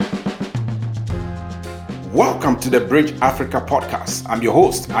Welcome to the Bridge Africa podcast. I'm your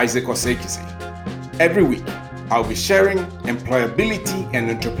host, Isaac Osekisi. Every week, I'll be sharing employability and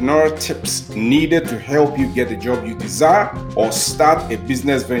entrepreneurial tips needed to help you get the job you desire or start a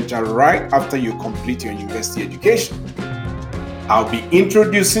business venture right after you complete your university education. I'll be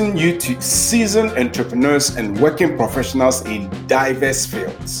introducing you to seasoned entrepreneurs and working professionals in diverse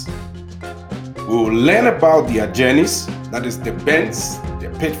fields. We'll learn about their journeys, that is the bends,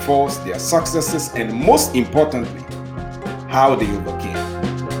 their pitfalls, their successes, and most importantly, how they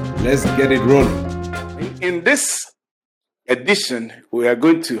overcame. Let's get it rolling. In this edition, we are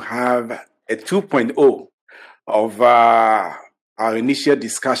going to have a 2.0 of our initial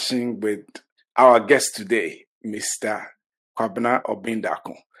discussion with our guest today, Mr. Kwabena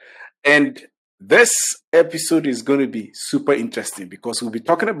Obindako. And this episode is going to be super interesting because we'll be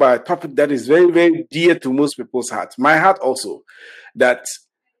talking about a topic that is very, very dear to most people's hearts. My heart also. That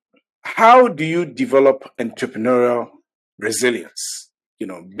how do you develop entrepreneurial resilience? You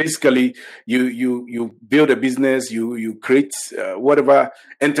know, basically, you build a business, you create whatever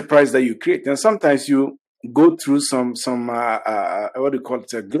enterprise that you create, and sometimes you go through some what do you call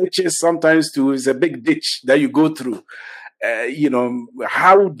it, glitches. Sometimes too is a big ditch that you go through.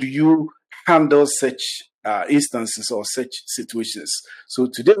 How do you handle such instances or such situations? So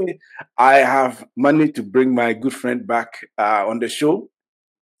today I have managed to bring my good friend back on the show.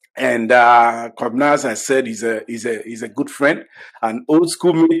 And Kwabena, as I said, he's a good friend, an old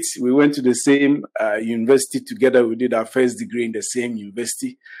schoolmate. We went to the same university together. We did our first degree in the same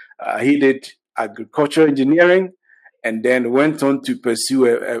university. He did agricultural engineering and then went on to pursue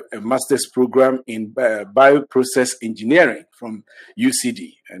a master's program in bioprocess engineering from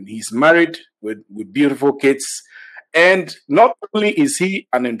UCD. And he's married with beautiful kids. And not only is he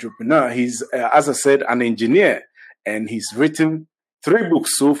an entrepreneur, he's, as I said, an engineer. And he's written 3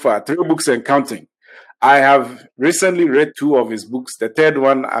 books so far, 3 books and counting. I have recently read 2 of his books. The 3rd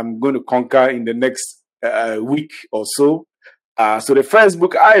one I'm going to conquer in the next week or so. So the first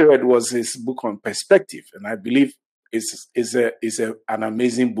book I read was his book on perspective. And I believe is an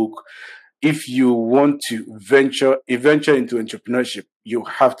amazing book. If you want to venture into entrepreneurship, you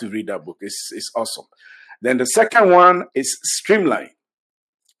have to read that book. It's awesome. Then the second one is Streamline.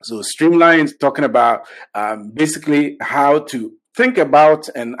 So Streamline is talking about basically how to think about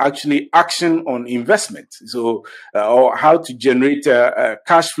and actually action on investment. So, or how to generate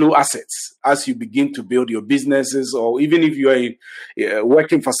cash flow assets as you begin to build your businesses, or even if you are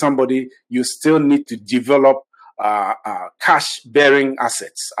working for somebody, you still need to develop cash-bearing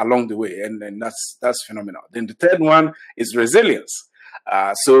assets along the way, and that's phenomenal. Then the 3rd one is resilience.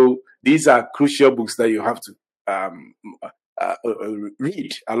 So these are crucial books that you have to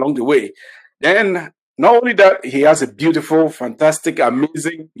read along the way. Then not only that, he has a beautiful, fantastic,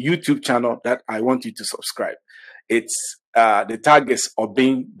 amazing YouTube channel that I want you to subscribe. It's the tag is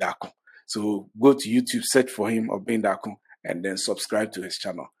Obindako. So go to YouTube, search for him, Obindako, and then subscribe to his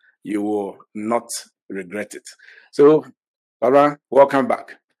channel. You will not regret it. So, Barbara, welcome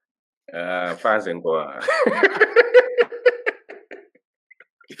back. Fans and go.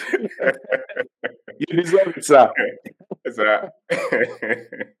 You deserve it, sir.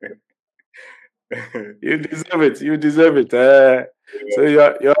 You deserve it. You deserve it. So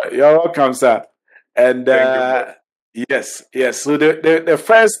you're welcome, sir. And yes. So the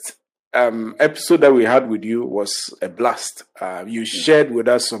first episode that we had with you was a blast. You shared with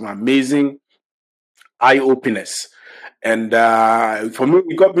us some amazing eye-openers. And for me,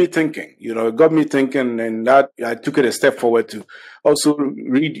 it got me thinking. It got me thinking, and that I took it a step forward to also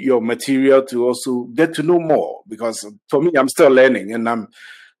read your material to also get to know more. Because for me, I'm still learning, and I'm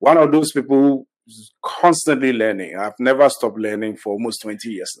one of those people who's constantly learning. I've never stopped learning for almost 20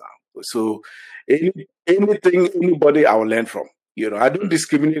 years now. So anything, anybody, I will learn from. I don't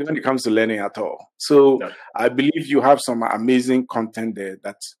discriminate when it comes to learning at all. So no. I believe you have some amazing content there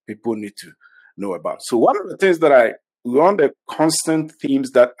that people need to know about. So one of the things that one of the constant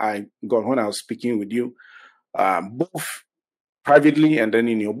themes that I got when I was speaking with you, both privately and then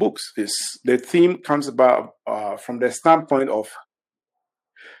in your books, is the theme comes about from the standpoint of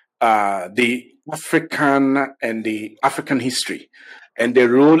the African history and the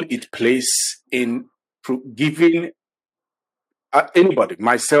role it plays in giving anybody,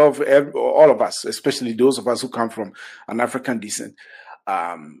 myself, all of us, especially those of us who come from an African descent,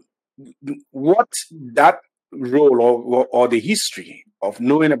 what that role or the history of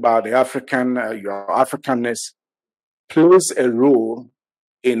knowing about the African, your Africanness, plays a role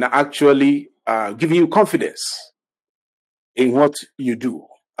in actually giving you confidence in what you do,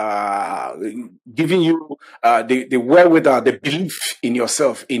 giving you the wherewithal, the belief in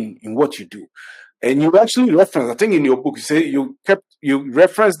yourself, in what you do. And you actually reference, I think in your book, you say you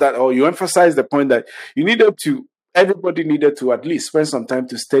reference that, or you emphasize the point that everybody needed to at least spend some time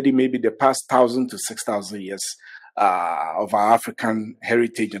to study maybe the past 1,000 to 6,000 years of our African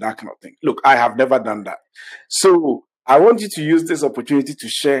heritage and that kind of thing. Look, I have never done that. So I want you to use this opportunity to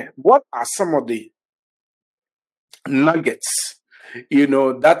share what are some of the nuggets,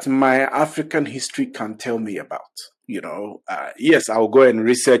 that my African history can tell me about. Yes, I'll go and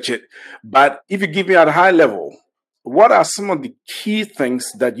research it. But if you give me at a high level, what are some of the key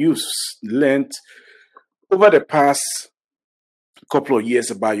things that you've learned over the past couple of years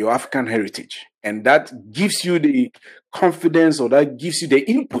about your African heritage? And that gives you the confidence, or that gives you the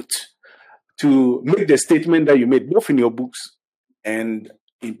input to make the statement that you made, both in your books and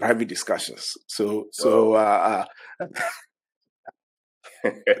in private discussions.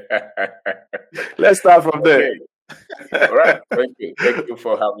 Let's start from there. All right. Thank you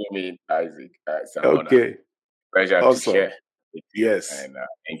for having me, Isaac. It's an honor. Pleasure awesome. to share with you. Yes. And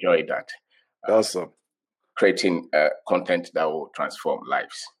enjoy that. Awesome. Creating content that will transform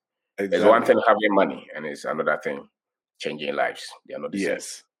lives. Exactly. There's one thing having money, and it's another thing changing lives. They are not the same.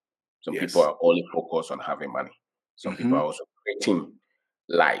 Some people are only focused on having money. Some people are also creating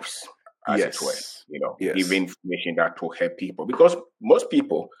lives, as it were. Giving information that will help people. Because most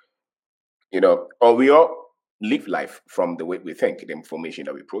people, or we all live life from the way we think, the information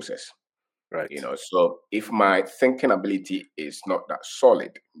that we process. Right. So if my thinking ability is not that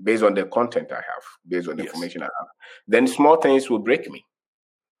solid, based on the content I have, based on the information I have, then small things will break me.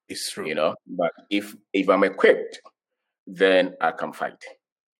 It's true. But if I'm equipped, then I can fight.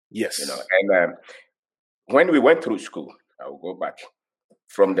 Yes. And when we went through school, I will go back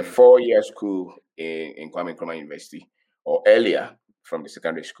from the 4-year school in Kwame Nkrumah University, or earlier from the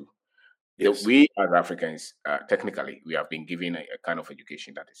secondary school. Yes. We as Africans, technically, we have been given a kind of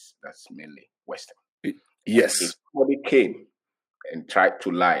education that's mainly Western. Yes. If somebody came and tried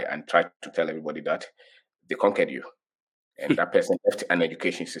to lie and tried to tell everybody that they conquered you, and that person left an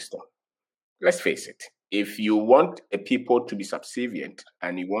education system. Let's face it. If you want a people to be subservient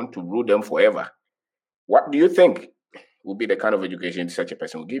and you want to rule them forever, what do you think will be the kind of education such a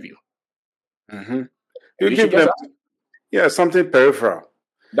person will give you? Mm-hmm. You give them, something peripheral.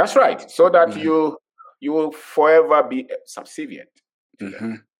 That's right. So that you will forever be subservient to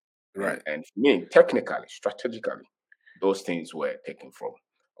them. Right. And for me, technically, strategically, those things were taken from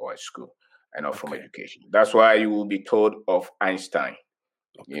our school and not from education. That's why you will be told of Einstein.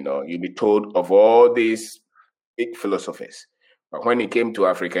 You'll be told of all these big philosophers. But when it came to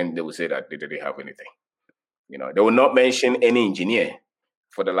African, they will say that they didn't have anything. They will not mention any engineer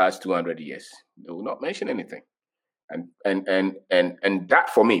for the last 200 years. They will not mention anything. And that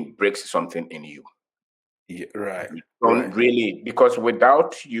for me breaks something in you. Yeah, right. Really, because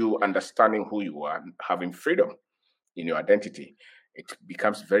without you understanding who you are, having freedom in your identity, it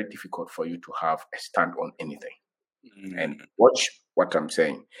becomes very difficult for you to have a stand on anything. And watch what I'm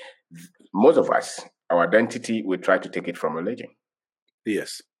saying. Most of us, our identity, we try to take it from religion.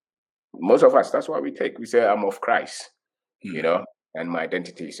 Yes. Most of us, that's what we take. We say, I'm of Christ, and my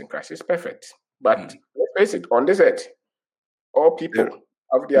identity is in Christ. It's perfect. But let's face it, on this earth, all people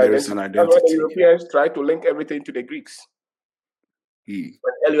have their identity. That's why the Europeans try to link everything to the Greeks. They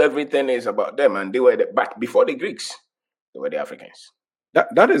tell you everything is about them, and they were but before the Greeks, they were the Africans.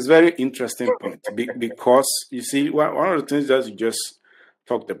 That is very interesting point, because you see, one of the things that you just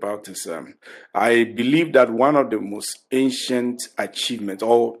talked about is I believe that one of the most ancient achievements,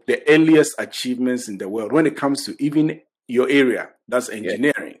 or the earliest achievements in the world when it comes to even your area, that's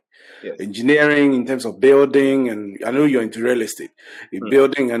engineering. Yes. Engineering in terms of building, and I know you're into real estate,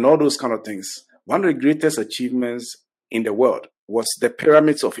 building and all those kind of things. One of the greatest achievements in the world was the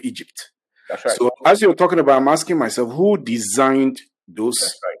pyramids of Egypt. That's right. So as you're talking about, I'm asking myself, who designed those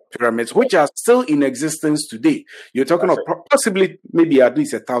pyramids, which are still in existence today? You're talking of possibly maybe at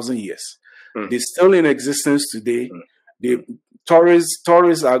least 1,000 years. They're still in existence today. The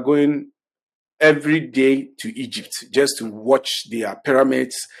tourists are going every day to Egypt just to watch their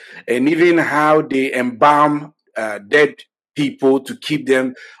pyramids, and even how they embalm dead people to keep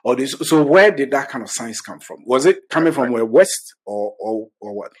them. So where did that kind of science come from? Was it coming from the West or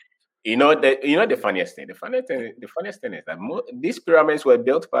what? The funniest thing. The funniest thing is that these pyramids were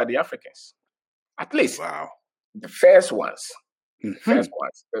built by the Africans. At least, the first ones.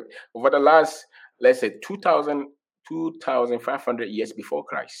 Over the last, let's say, 2,500 years before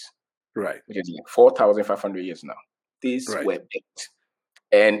Christ. Right. Which is like 4,500 years now. These were built.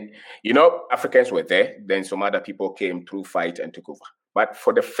 And, Africans were there. Then some other people came through fight and took over. But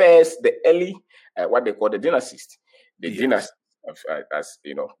for the early, what they call the dynasties, As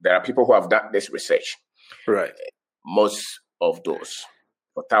you know, there are people who have done this research. Right. Most of those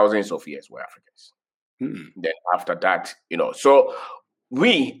for thousands of years were Africans. Then after that, so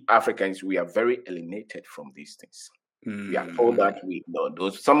we Africans, we are very alienated from these things. We are told that we know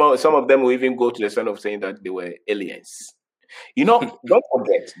those. Some of them will even go to the extent of saying that they were aliens. Don't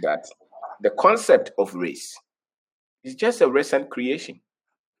forget that the concept of race is just a recent creation,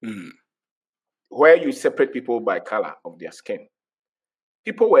 where you separate people by color of their skin.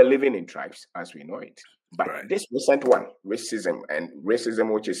 People were living in tribes as we know it, but this recent one,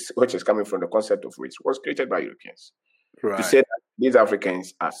 racism, which is coming from the concept of race, was created by Europeans to say that these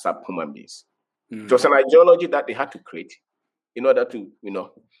Africans are subhuman beings. It was an ideology that they had to create in order to,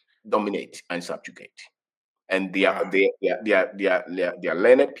 dominate and subjugate. And they are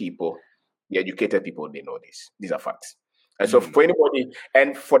learned people, the educated people. They know this. These are facts. And so, for anybody,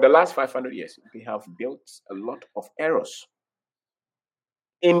 and for the last 500 years, we have built a lot of errors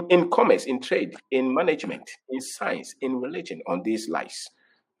in commerce, in trade, in management, in science, in religion on these lies.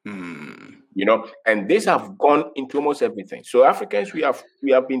 And these have gone into almost everything. So Africans, we have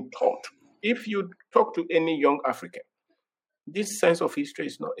been taught. If you talk to any young African, this sense of history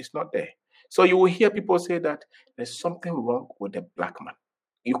is not there. So you will hear people say that there's something wrong with the black man.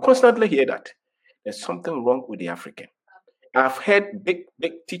 You constantly hear that there's something wrong with the African. I've heard big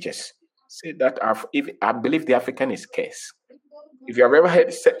teachers say that I believe the African is cursed. If you have ever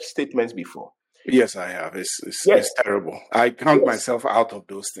heard such statements before. Yes, I have. It's terrible. I count myself out of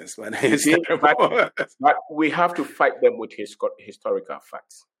those things, but it's terrible. But we have to fight them with historical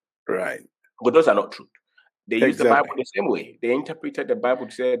facts. Right. But those are not true. They use the Bible the same way. They interpreted the Bible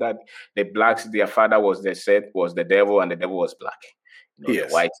to say that the blacks, their father was the devil, and the devil was black. The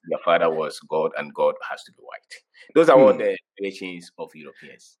whites, their father was God, and God has to be white. Those are all the creations of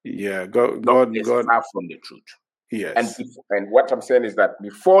Europeans. Yeah, God far from the truth. Yes. And what I'm saying is that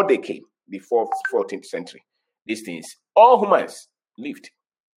before they came, before 14th century, these things, all humans lived.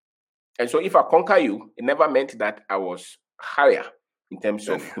 And so if I conquer you, it never meant that I was higher in terms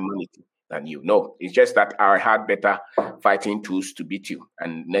of humanity than you. No, it's just that I had better fighting tools to beat you.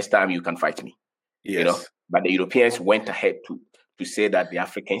 And next time you can fight me. Yes. But the Europeans went ahead to say that the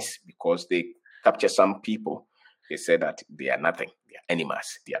Africans, because they captured some people, they said that they are nothing. They are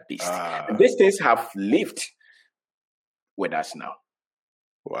animals. They are beasts. And these things have lived with us now.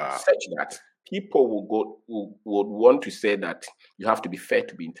 Wow. Such that people would want to say that you have to be fair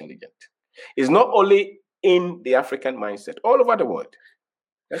to be intelligent. It's not only in the African mindset, all over the world.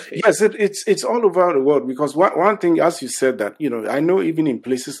 Yes, it's all over the world, because one thing, as you said, that I know even in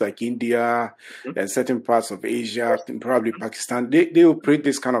places like India and certain parts of Asia, and probably Pakistan, they operate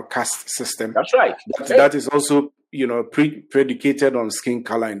this kind of caste system. That's right. That is also predicated on skin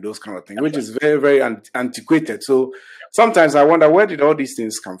color and those kind of things, which is very, very antiquated. So sometimes I wonder, where did all these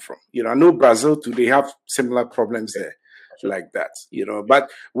things come from? I know Brazil too, they have similar problems there. Like that, but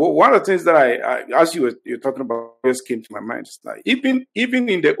one of the things that I as you're talking about, just came to my mind is like even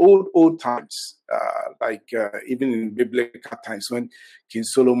in the old times, even in biblical times when King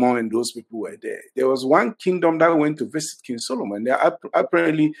Solomon and those people were there was one kingdom that went to visit King Solomon. They are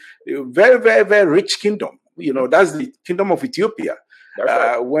apparently a very, very, very rich kingdom. That's the kingdom of Ethiopia.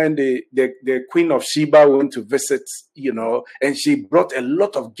 When the Queen of Sheba went to visit, and she brought a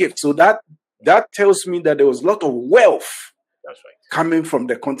lot of gifts. So that tells me that there was a lot of wealth coming from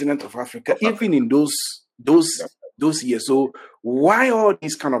the continent of Africa, even in those years. So why all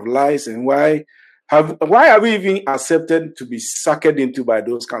these kind of lies, and why are we even accepted to be suckered into by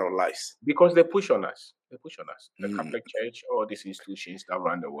those kind of lies? Because they push on us. The Catholic Church, all these institutions that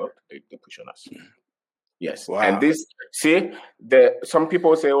run the world, they push on us. Yes. Wow. And this, some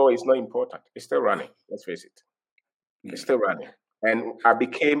people say, oh, it's not important. It's still running. Let's face it. It's still running. And I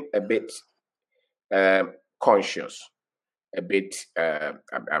became a bit conscious, a bit, I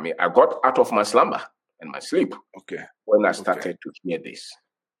got out of my slumber and my sleep when I started to hear this.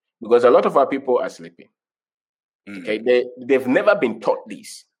 Because a lot of our people are sleeping. Okay, they've never been taught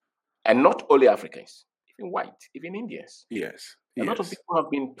this. And not only Africans, even white, even Indians. Yes. A lot of people have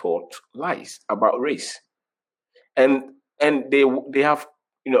been taught lies about race. And they have,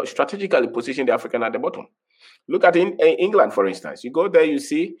 strategically positioned the African at the bottom. Look at England, for instance. You go there, you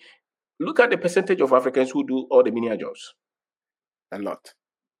see, look at the percentage of Africans who do all the menial jobs. A lot.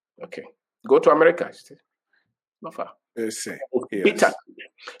 Okay. Go to America. Not far. Yes.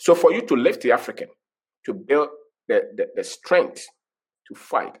 So for you to lift the African, to build the strength to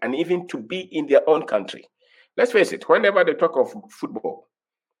fight, and even to be in their own country. Let's face it, whenever they talk of football,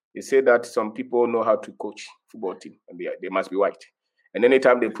 they say that some people know how to coach football team, and they must be white. And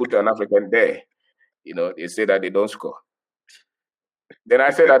anytime they put an African there, they say that they don't score. Then I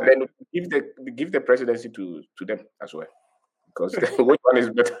said that then give the presidency to them as well, because which one is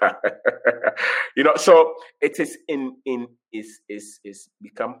better? So it is is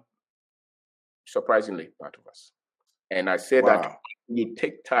become surprisingly part of us. And I say that you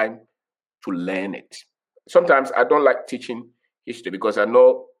take time to learn it. Sometimes I don't like teaching history because I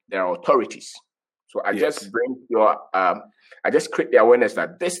know there are authorities. So I just bring I just create the awareness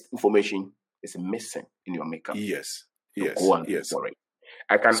that this information is missing in your makeup. Yes. Go and look for it.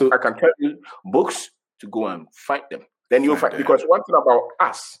 I can tell you books to go and find them. Then you'll find, because one thing about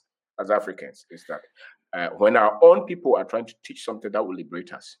us as Africans is that when our own people are trying to teach something that will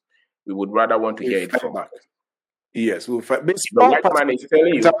liberate us, we would rather want to hear it from back. Yes, we'll find. The white man is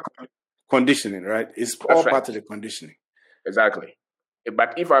telling you conditioning, right? It's all part of the conditioning. Exactly.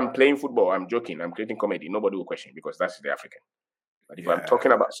 But if I'm playing football, I'm joking, I'm creating comedy, nobody will question because that's the African. But if I'm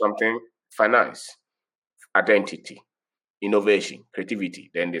talking about something, finance, identity, innovation, creativity,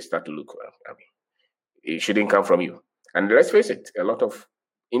 then they start to look, I mean, it shouldn't come from you. And let's face it, a lot of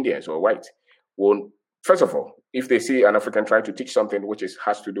Indians or white won't, first of all, if they see an African trying to teach something which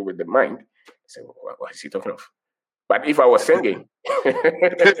has to do with the mind, they say, well, what is he talking of? But if I was singing,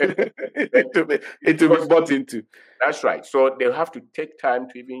 it will be bought into. That's right. So they'll have to take time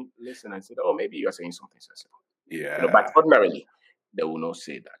to even listen and say, oh, maybe you're saying something sensible. Yeah. But ordinarily, they will not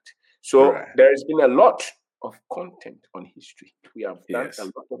say that. So there has been a lot of content on history. We have done a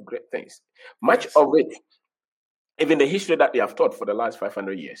lot of great things. Much of it, even the history that they have taught for the last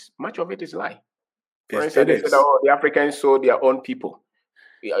 500 years, much of it is lie. For instance, they said, oh, the Africans sold their own people.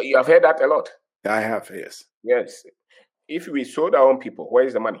 You have heard that a lot. I have, yes. Yes. If we sold our own people, where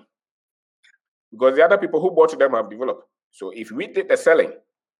is the money? Because the other people who bought them have developed. So if we did the selling,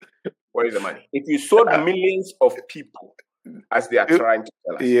 where is the money? If you sold millions of people, as they are trying to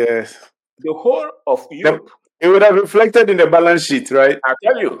tell us, the whole of Europe, it would have reflected in the balance sheet, right? I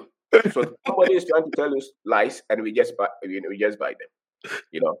tell you. So somebody is trying to tell us lies, and we just buy them.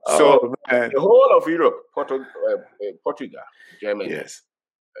 So the whole of Europe, Portugal, Germany,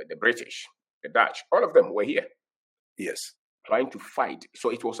 the British, the Dutch, all of them were here. Yes. Trying to fight. So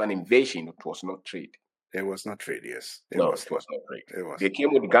it was an invasion. It was not trade. It was not trade, yes. It was not trade. They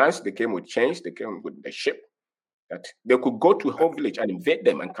came with guns. They came with chains. They came with the ship. That they could go to a whole village and invade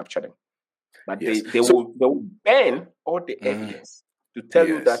them and capture them. But they will burn all the evidence to tell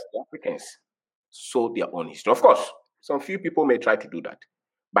you that the Africans sold their own history. Of course, some few people may try to do that.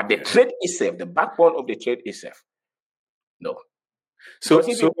 But the trade itself, the backbone of the trade itself, no. So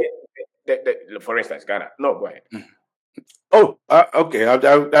for instance, Ghana. No, go ahead. Oh, okay. I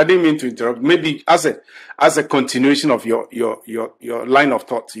didn't mean to interrupt. Maybe as a continuation of your line of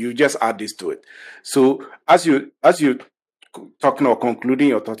thought, you just add this to it. So as you talking or concluding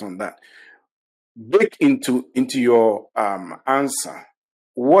your thought on that, bake into your answer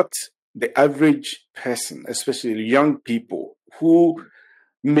what the average person, especially young people who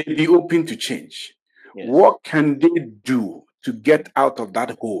may be open to change, what can they do to get out of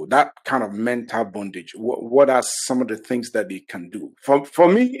that hole, that kind of mental bondage? What are some of the things that they can do? For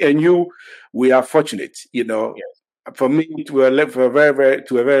me and you, we are fortunate, For me, to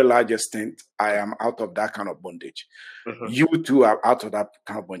a very large extent, I am out of that kind of bondage. Mm-hmm. You too are out of that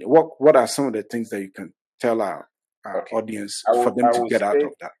kind of bondage. What are some of the things that you can tell our audience for them to get out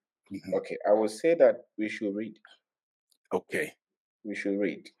of that? Mm-hmm. Okay, I will say that we should read. Okay. We should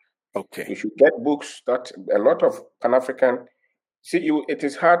read. Okay. We should get books that a lot of Pan-African. It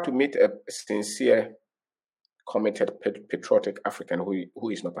is hard to meet a sincere, committed, patriotic African who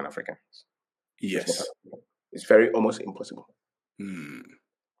is not Pan-African. Yes. It's very almost impossible.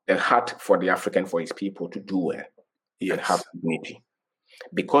 The heart for the African, for his people to do well and have dignity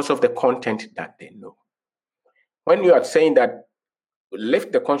because of the content that they know. When you are saying that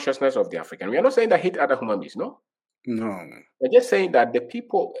lift the consciousness of the African, we are not saying that hate other human beings, no? No. We're just saying that the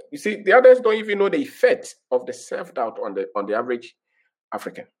people, you see, the others don't even know the effect of the self-doubt on the average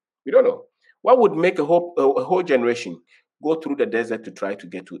African. We don't know. What would make a whole generation go through the desert to try to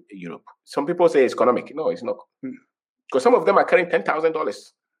get to Europe? Some people say it's economic. No, it's not. Because some of them are carrying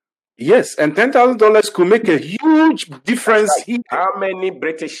 $10,000. Yes, and $10,000 could make a huge difference. Right. How many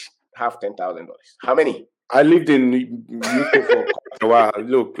British have $10,000? How many? I lived in UK for quite a while.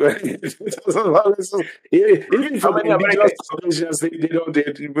 Look, even for the indigenous populations,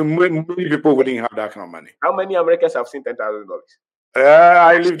 many people wouldn't have that kind of money. How many Americans have seen $10,000?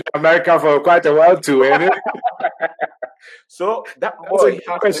 I lived in America for quite a while too. So that boy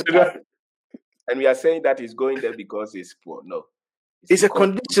has and we are saying that he's going there because he's poor. No. It's a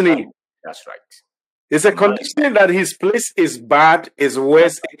conditioning. That's right. It's a conditioning that his place is bad, is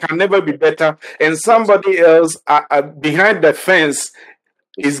worse, it can never be better, and somebody else behind the fence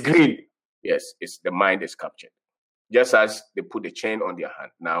is green. Yes, it's the mind is captured. Just as they put the chain on their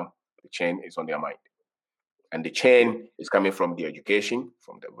hand, now the chain is on their mind. And the chain is coming from the education,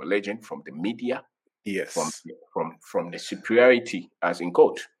 from the religion, from the media, yes, from the superiority, as in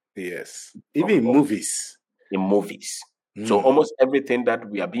quote. Yes, even in movies. In movies. So almost everything that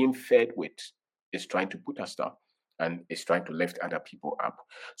we are being fed with is trying to put us down and is trying to lift other people up.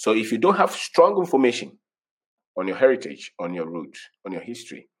 So if you don't have strong information on your heritage, on your roots, on your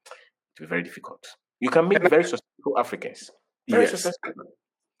history, it will be very difficult. You can make very successful Africans. Very successful.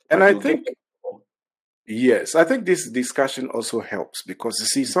 And I think, yes, I think this discussion also helps because you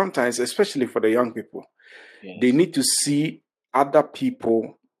see, sometimes, especially for the young people, they need to see other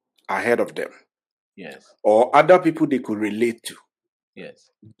people ahead of them. Yes. Or other people they could relate to.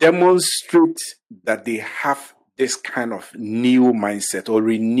 Yes. Demonstrate that they have this kind of new mindset or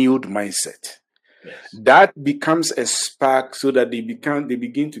renewed mindset. Yes. That becomes a spark so that they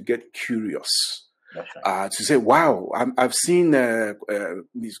begin to get curious. That's right. To say, wow, I've seen Kwabena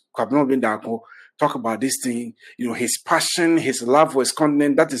Bindako talk about this thing, his passion, his love for his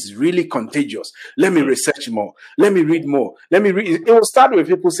continent, that is really contagious. Let me research more. Let me read more. It will start with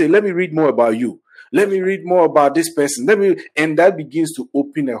people say, let me read more about you. Let me read more about this person. And that begins to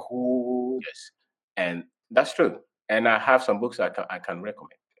open a whole. Yes, and that's true. And I have some books I can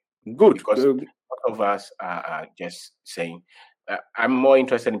recommend. Good. Because a lot of us are just saying, I'm more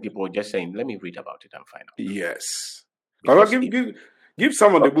interested in people just saying, let me read about it and find out. Yes. Give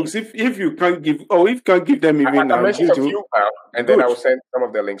some of the books if you can't give, or if you can't give them even. I mentioned a few, and then I will send some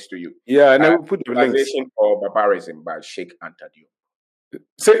of the links to you. Yeah, and I will put the links. Civilization or Barbarism by Sheikh Anta Diop.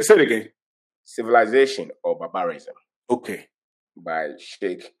 Say it again. Civilization or Barbarism. Okay. By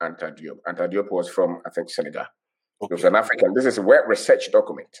Sheikh Anta Diop. Anta Diop was from, I think, Senegal. Okay. He was an African. This is a well research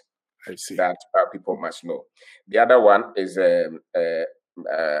document. I see. That people must know. The other one is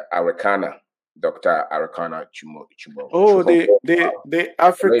Arikana, Dr. Arikana Chumo. Oh, the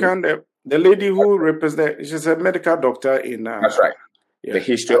African, the lady who represents, she's a medical doctor in. That's right. Yeah, the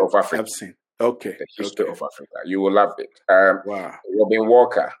history of Africa. I've seen. Okay. The history of Africa. You will love it. Wow. Robin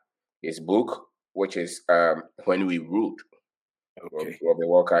Walker, his book, which is When We Ruled. Okay. Robin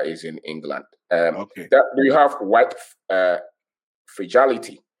Walker is in England. Okay. Do you have White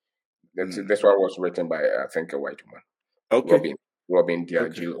Fragility? This one was written by, I think, a white woman. Okay. Robin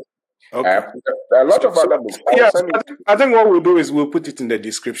Diageo. Okay. A lot of other books. Yes, I think what we'll do is we'll put it in the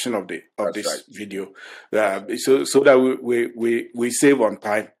description of this video, so that we save on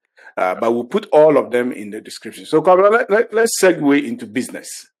time. But we'll put all of them in the description. So, let's segue into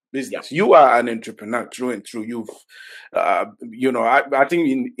business. Yeah. You are an entrepreneur through and through. You've, I think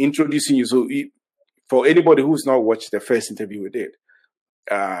in introducing you, so for anybody who's not watched the first interview we did,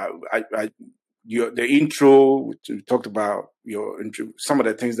 the intro, we talked about some of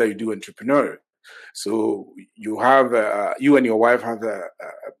the things that you do entrepreneurial. So you have you and your wife have a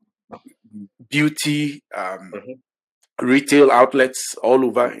beauty retail outlets all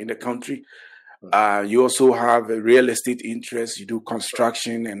over in the country. You also have a real estate interest. You do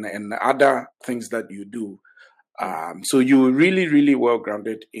construction and other things that you do. So you're really, really well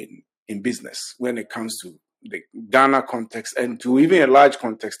grounded in business when it comes to the Ghana context and to even a large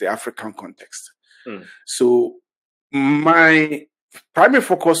context, the African context. So my primary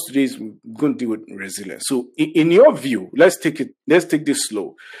focus today is going to deal with resilience. So in your view, let's take this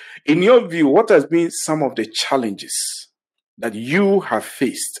slow. In your view, what has been some of the challenges that you have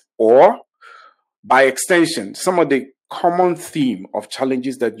faced, or by extension, some of the common theme of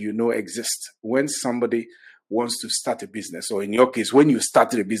challenges that exist when somebody wants to start a business, or in your case, when you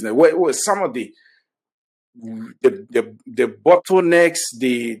started a business? What were some of the bottlenecks,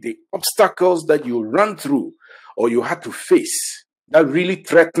 the obstacles that you run through or you had to face that really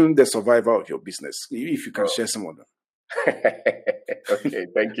threatened the survival of your business? If you can share some of them. Okay,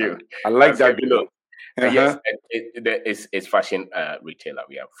 thank you. I like that. Yes, it's fashion retailer.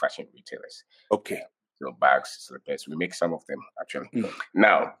 We are fashion retailers. Okay. So bags, slippers, we make some of them actually.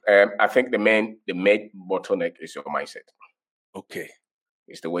 Now, I think the main bottleneck is your mindset. Okay.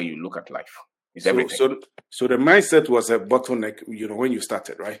 It's the way you look at life. It's everything. So the mindset was a bottleneck, when you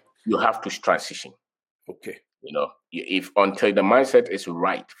started, right? You have to transition. Okay. If until the mindset is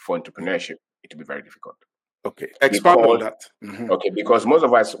right for entrepreneurship, it will be very difficult. Okay. Expand on that. Okay, because most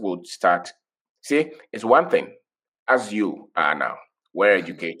of us would start. See, it's one thing. As you are now, well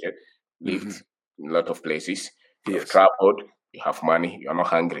educated, lived in a lot of places, you have traveled, you have money, you are not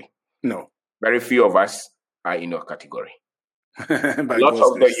hungry. No. Very few of us are in your category. Lots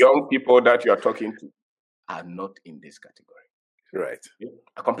of the young people that you are talking to, are not in this category. Right.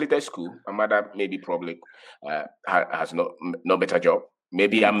 I completed school. My mother maybe probably has no better job.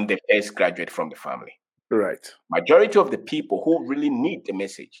 Maybe I'm the first graduate from the family. Right. Majority of the people who really need the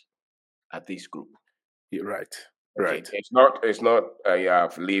message are this group. Right. Okay. Right. It's not.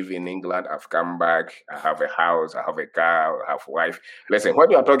 I've lived in England. I've come back. I have a house. I have a car. I have a wife. Listen,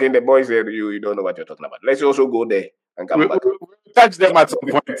 when you are talking, the boys say you don't know what you're talking about. Let's also go there and come back. We'll touch them at some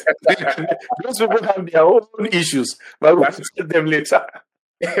point. Those people have their own issues, but we'll touch them later.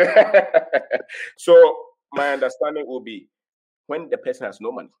 So my understanding will be when the person has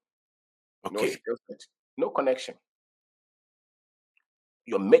no money, no skill set, no connection,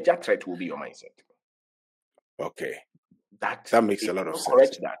 your major threat will be your mindset. Okay. That makes a lot of sense.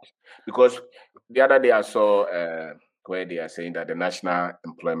 Correct that. Because the other day I saw where they are saying that the National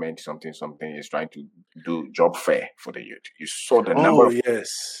Employment something is trying to do job fair for the youth. You saw the number. Oh, yes.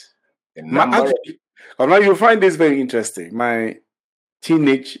 The number. Now you find this very interesting. My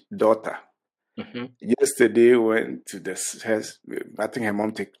teenage daughter yesterday went to the hair. I think her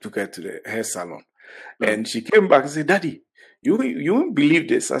mom took her to the hair salon, and she came back and said, "Daddy, you won't believe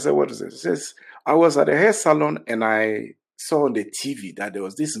this." I said, "What is it?" She says, "I was at the hair salon and I saw on the TV that there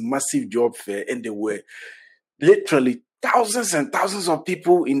was this massive job fair, and there were literally thousands and thousands of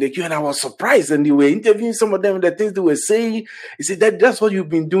people in the queue, and I was surprised. And they were interviewing some of them, the things they were saying. He said that's what you've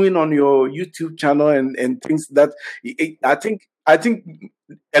been doing on your YouTube channel and things that I think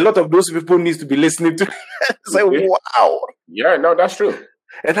a lot of those people needs to be listening to." It's like, wow. Yeah, no, that's true.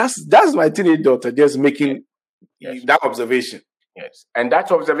 And that's my teenage daughter just making that observation. Yes, and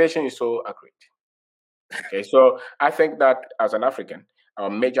that observation is so accurate. Okay, so I think that as an African, our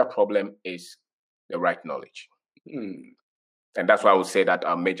major problem is the right knowledge. And that's why I would say that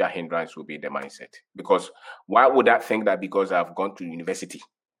our major hindrance will be the mindset. Because why would I think that because I've gone to university,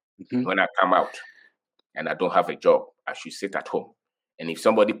 when I come out and I don't have a job, I should sit at home? And if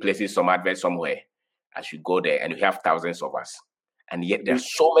somebody places some advert somewhere, I should go there, and we have thousands of us. And yet there are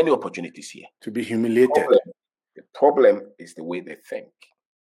so many opportunities here. To be humiliated. The problem is the way they think.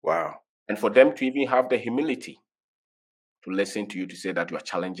 Wow. And for them to even have the humility to listen to you to say that you are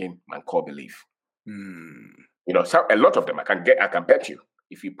challenging my core belief. You know, a lot of them, I can bet you,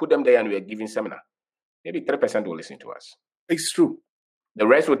 if you put them there and we are giving seminar, maybe 3% will listen to us. It's true. The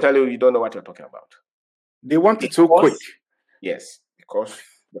rest will tell you don't know what you're talking about. They want it so quick. Yes, because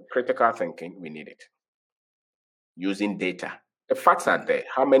the critical thinking, we need it. Using data. The facts are there.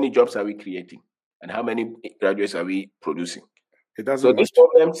 How many jobs are we creating? And how many graduates are we producing? It doesn't so these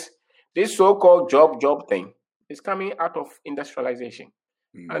problems, this so-called job thing is coming out of industrialization.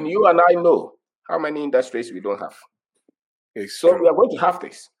 And you and I know how many industries we don't have. So we are going to have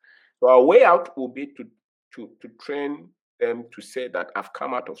this. So our way out will be to train them to say that I've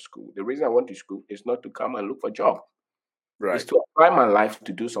come out of school. The reason I went to school is not to come and look for a job. Right. It's to apply my life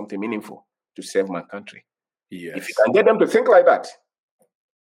to do something meaningful, to serve my country. Yes. If you can get them to think like that,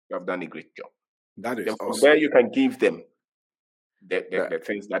 you have done a great job. That is then awesome. From there, you can give them the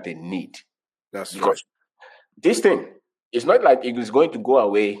things that they need. That's because this thing is not like it is going to go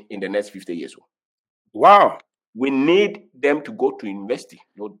away in the next 50 years. Wow. We need them to go to university,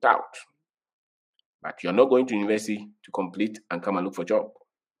 no doubt. But you're not going to university to complete and come and look for a job.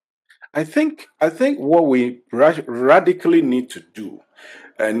 I think what we radically need to do,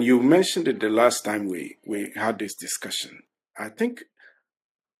 and you mentioned it the last time we had this discussion, I think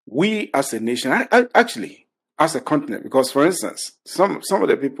we as a nation, actually as a continent, because for instance, some of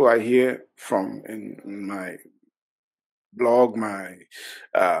the people I hear from in my blog, my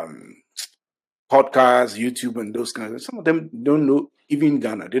podcast, YouTube, and those kinds of, some of them don't know even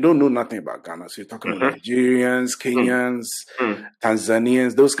Ghana. They don't know nothing about Ghana. So you're talking about Nigerians, Kenyans,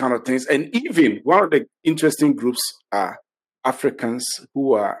 Tanzanians, those kind of things. And even one of the interesting groups are Africans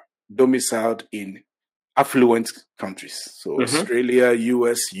who are domiciled in affluent countries. So Australia,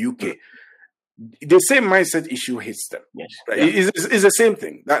 US, UK. The same mindset issue hits them. Yes. Right? Yeah. It's the same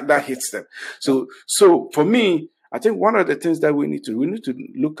thing that hits them. So for me, I think one of the things that we need to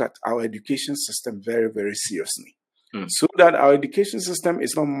look at our education system very, very seriously, so that our education system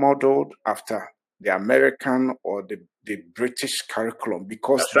is not modeled after the American or the British curriculum,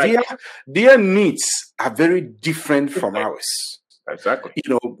 because their needs are very different from ours. Exactly.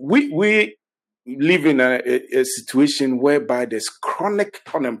 You know, we live in a situation whereby there's chronic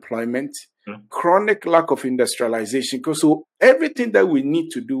unemployment, chronic lack of industrialization. So everything that we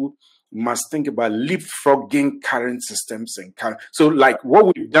need to do must think about leapfrogging current systems so like what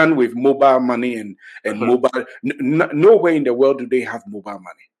we've done with mobile money and mobile. Nowhere in the world do they have mobile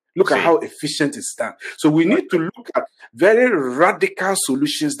money. Look at how efficient it's done. So we need to look at very radical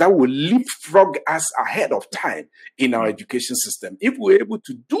solutions that will leapfrog us ahead of time in our education system. If we're able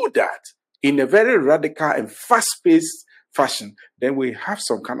to do that in a very radical and fast-paced fashion, then we have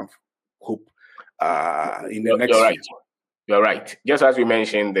some kind of hope in the next year. Year. You're right. Just as we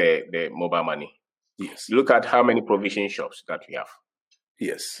mentioned the mobile money. Yes. Look at how many provision shops that we have.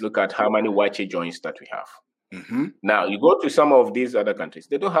 Yes. Look at how many wache joints that we have. Now, you go to some of these other countries,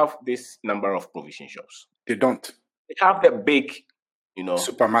 they don't have this number of provision shops. They don't. They have the big,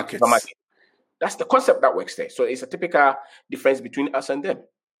 supermarkets. That's the concept that works there. So it's a typical difference between us and them.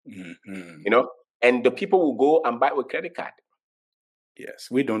 And the people will go and buy with credit card. Yes,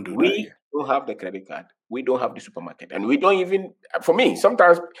 we don't do that. We don't have the credit card. We don't have the supermarket. And we don't even, for me,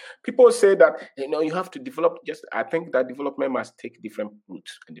 sometimes people say that, you have to develop I think that development must take different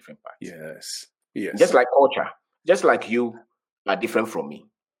routes and different paths. Yes. Yes. Just like culture, just like you are different from me.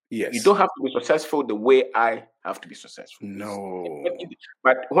 Yes. You don't have to be successful the way I have to be successful. No.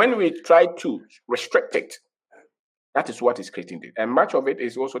 But when we try to restrict it, that is what is creating it. And much of it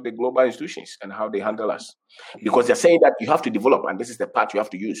is also the global institutions and how they handle us. Because they're saying that you have to develop, and this is the path you have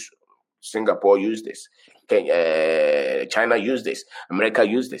to use. Singapore use this. China use this. America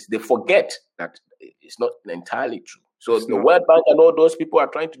use this. They forget that it's not entirely true. So the World Bank and all those people are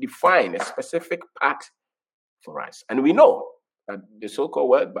trying to define a specific path for us. And we know that the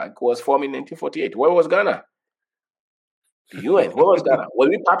so-called World Bank was formed in 1948. Where was Ghana? The UN. Where was Ghana? Were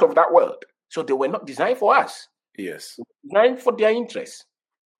we part of that world? So they were not designed for us. Yes. Designed for their interests.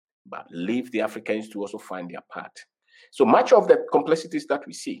 But leave the Africans to also find their path. So much of the complexities that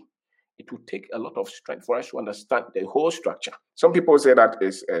we see, it will take a lot of strength for us to understand the whole structure. Some people say that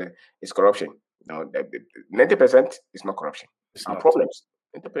is corruption. No, 90% is not corruption. It's our problems.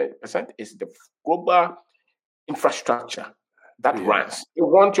 90% is the global infrastructure that runs. You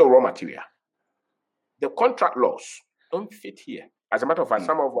want your raw material. The contract laws don't fit here. As a matter of fact,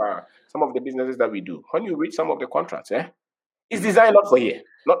 some of the businesses that we do, when you read some of the contracts, it's designed not for here,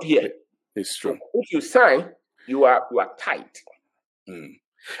 not here. It's true. So if you sign, you are tight.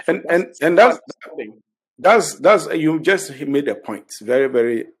 And that's you just made a point, very,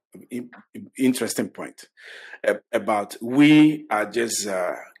 very interesting point about we are just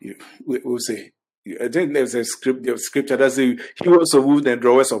we'll say, I think there's a scripture that says heroes of wood and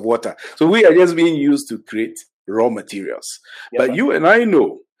drawers of water. So we are just being used to create raw materials. But you and I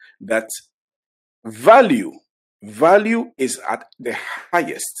know that value is at the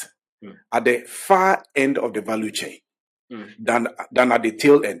highest, at the far end of the value chain. Than at the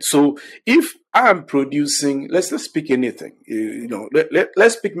tail end. So if I'm producing, let's speak anything,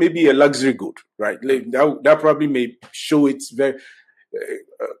 let's pick maybe a luxury good, right? That probably may show it's very,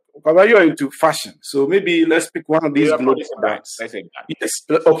 you're into fashion. So maybe let's pick one of these global brands. Yes.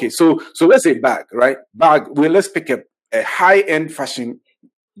 Okay. So let's say bag, right? Bag. Well, let's pick a high-end fashion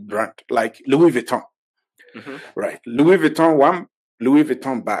brand like Louis Vuitton, right? One Louis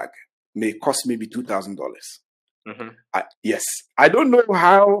Vuitton bag may cost maybe $2,000. Yes, I don't know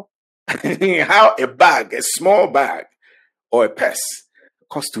how a bag, a small bag or a purse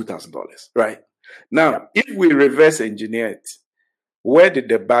costs $2,000, right? Now, if we reverse engineer it, where did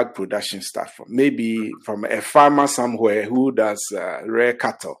the bag production start from? Maybe from a farmer somewhere who does rare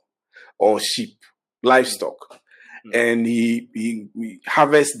cattle or sheep, livestock. And he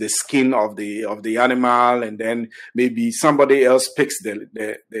harvests the skin of the animal, and then maybe somebody else picks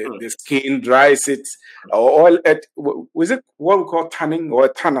the skin, dries it, or oil it. Was it what we call tanning or a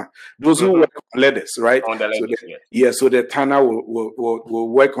tanner? Those who work on leathers, right? On the leathers, so the tanner will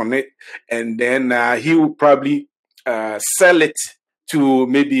work on it, and then he will probably sell it to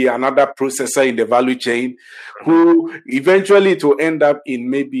maybe another processor in the value chain, who eventually it will end up in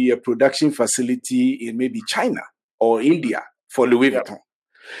maybe a production facility in maybe China or India for Louis Vuitton.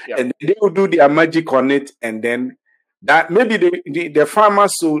 And they will do their magic on it, and then that maybe the farmer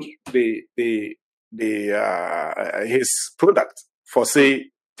sold his product for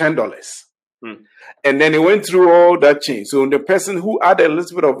say $10. And then it went through all that chain. So the person who added a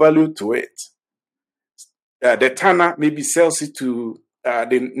little bit of value to it, the tanner maybe sells it to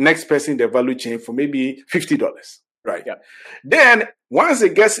the next person in the value chain for maybe $50. Right. Then once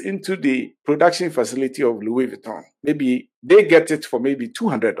it gets into the production facility of Louis Vuitton, maybe they get it for maybe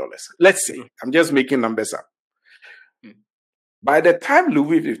 $200. Let's say, I'm just making numbers up. By the time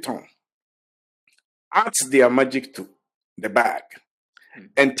Louis Vuitton adds their magic to the bag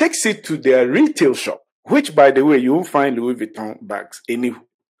and takes it to their retail shop, which by the way, you won't find Louis Vuitton bags any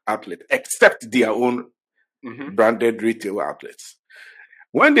outlet except their own branded retail outlets.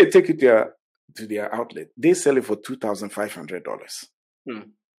 When they take it to their outlet, they sell it for $2,500.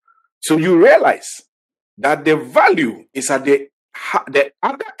 So you realize that the value is at the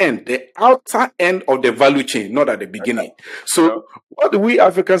other end, the outer end of the value chain, not at the beginning. So what we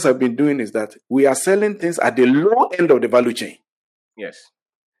Africans have been doing is that we are selling things at the low end of the value chain. Yes.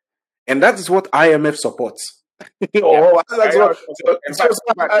 And that is what IMF supports. In fact,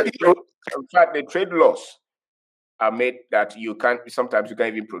 the trade laws are made that sometimes you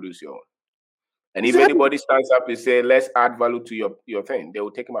can't even produce your own. And if anybody stands up and say, let's add value to your thing, they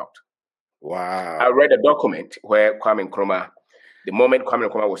will take him out. Wow. I read a document where the moment Kwame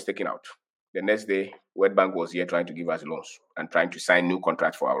Nkrumah was taken out, the next day, World Bank was here trying to give us loans and trying to sign new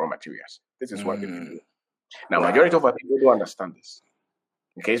contracts for our raw materials. This is what they've been doing. Now, majority of our people don't understand this.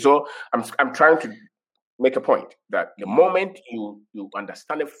 Okay, so I'm trying to make a point that the moment you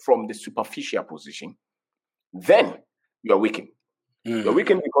understand it from the superficial position, then you are weakened. You're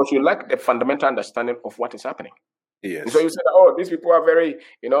weakened because you lack the fundamental understanding of what is happening. Yes. And so you said, oh, these people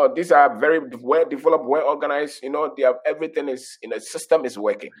are these are very well developed, well organized. They have everything is in the system is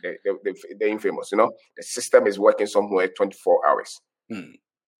working. They're infamous. The system is working somewhere 24 hours.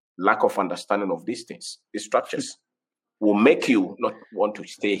 Lack of understanding of these things, these structures, will make you not want to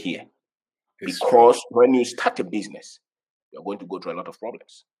stay here. Because when you start a business, you're going to go through a lot of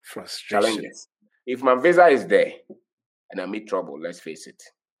problems, challenges. If my visa is there and I meet trouble, let's face it.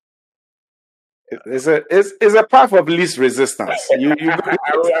 It's a path of least resistance. I'll move.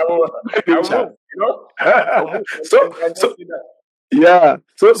 So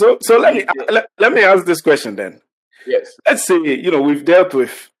let me ask this question then. Yes. Let's say we've dealt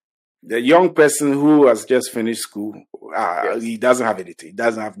with the young person who has just finished school. He doesn't have anything. He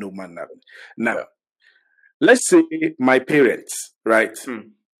doesn't have no money. Now, let's say my parents, right?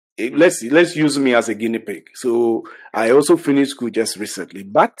 Let's use me as a guinea pig. So I also finished school just recently,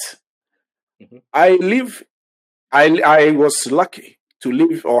 but I was lucky to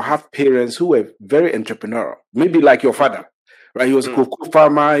live or have parents who were very entrepreneurial. Maybe like your father, right? He was a cocoa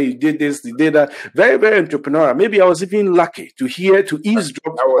farmer. He did this, he did that. Very, very entrepreneurial. Maybe I was even lucky to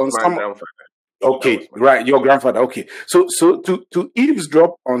eavesdrop on some. Grandfather. Okay, right, your grandfather. Okay, so to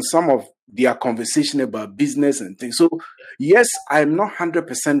eavesdrop on some of their conversation about business and things. So yes, I'm not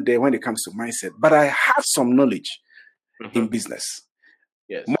 100% there when it comes to mindset, but I have some knowledge in business.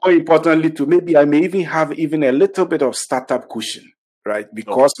 Yes. More importantly, maybe I may even have a little bit of startup cushion, right?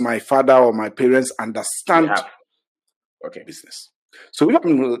 Because my father or my parents understand business. So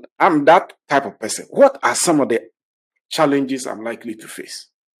I'm that type of person. What are some of the challenges I'm likely to face?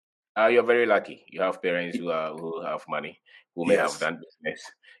 You're very lucky. You have parents who have money, who may have done business.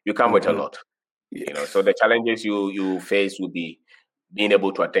 You come with a lot. So the challenges you face will be being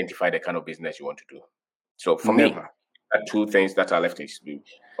able to identify the kind of business you want to do. So for me, two things that are left is,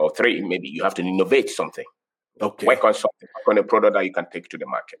 or three, maybe you have to innovate something. Okay. Work on something, work on a product that you can take to the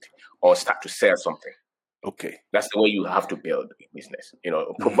market or start to sell something. Okay. That's the way you have to build a business.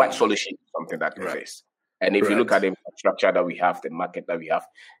 Provide solution to something that exists. And if you look at the structure that we have, the market that we have,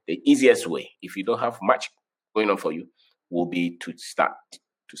 the easiest way, if you don't have much going on for you, will be to start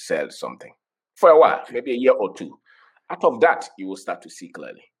to sell something for a while, maybe a year or two. Out of that, you will start to see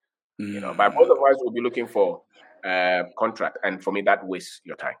clearly. But both of us will be looking for contract, and for me, that wastes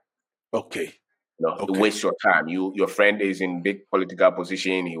your time. Okay. To waste your time. Your friend is in big political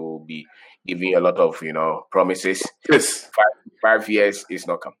position. He will be giving you a lot of promises. Yes. 5 years is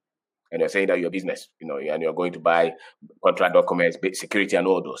not come. And you're saying that your business, and you're going to buy contract documents, security, and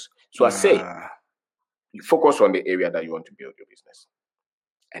all those. So I say, you focus on the area that you want to build your business,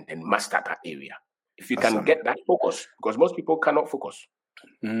 and then master that area. If you can get that focus, because most people cannot focus.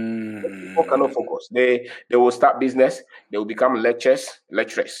 People cannot focus. They will start business. They will become lecturers. They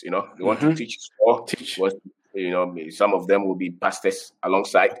want to teach sport. Some of them will be pastors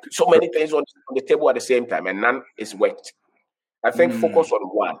alongside. So many things on the table at the same time, and none is worked. I think focus on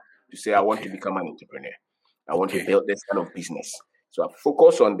one. To say, I want to become an entrepreneur. I want to build this kind of business. So I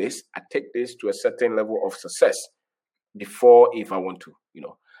focus on this. I take this to a certain level of success before if I want to,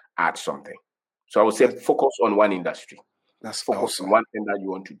 add something. So I would say focus on one industry. That's focus awesome. on one thing that you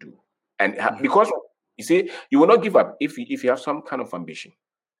want to do. And because, you see, you will not give up if you have some kind of ambition.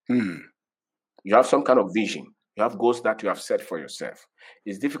 You have some kind of vision. You have goals that you have set for yourself.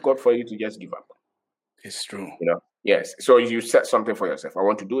 It's difficult for you to just give up. It's true. Yes. So you set something for yourself. I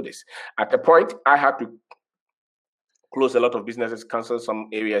want to do this. At a point, I had to close a lot of businesses, cancel some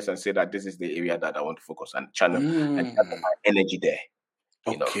areas, and say that this is the area that I want to focus and channel and channel my energy there.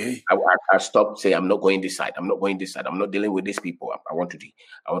 I stopped saying I'm not going this side. I'm not going this side. I'm not dealing with these people. I want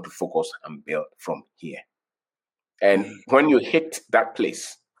to focus and build from here. And when you hit that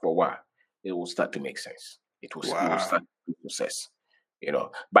place for a while, it will start to make sense. You will start to process.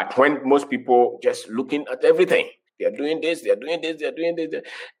 But when most people just looking at everything, they are doing this, they are doing this, they are doing this,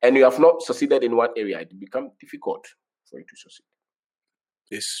 and you have not succeeded in one area, it becomes difficult for you to succeed.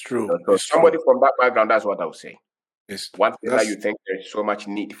 It's true. So it's somebody true. from that background, that's what I would say. One thing that That's you think there's so much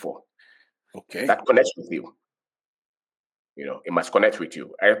need for, okay. that connects with you. It must connect with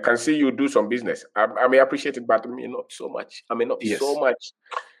you. I can see you do some business. I may appreciate it, but I may not so much. I may not be so much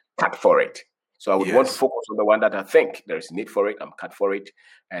cut for it. So I would want to focus on the one that I think there is need for it. I'm cut for it,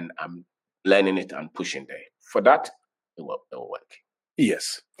 and I'm learning it and pushing there. For that, it will work.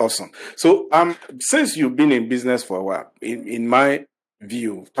 Yes, awesome. So, since you've been in business for a while, in my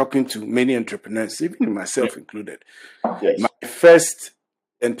view, talking to many entrepreneurs, even myself included, my first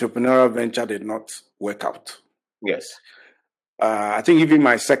entrepreneurial venture did not work out. Yes. I think even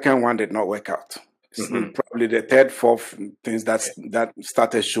my second one did not work out. Probably the third, fourth things that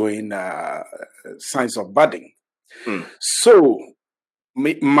started showing signs of budding. So,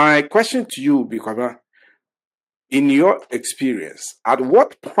 my question to you, because in your experience, at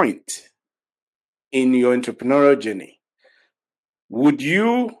what point in your entrepreneurial journey would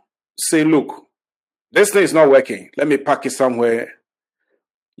you say, look, this thing is not working, let me pack it somewhere,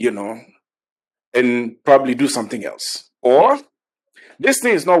 and probably do something else? Or this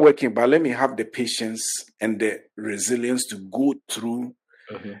thing is not working, but let me have the patience and the resilience to go through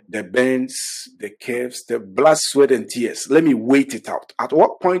the bends, the curves, the blood, sweat, and tears. Let me wait it out. At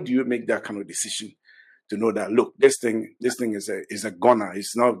what point do you make that kind of decision to know that, look, this thing is a goner.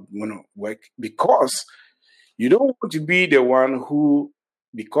 It's not going to work? Because you don't want to be the one who,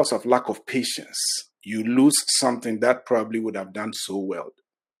 because of lack of patience, you lose something that probably would have done so well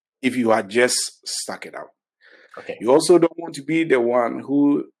if you had just stuck it out. Okay. You also don't want to be the one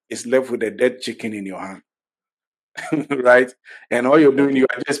who is left with a dead chicken in your hand, right? And all you're doing, you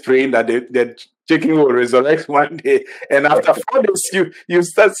are just praying that the chicken will resurrect one day. And after 4 days, you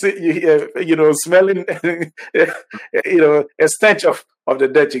start smelling, a stench of the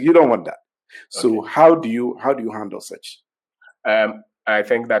dead chicken. You don't want that. So how do you handle such? I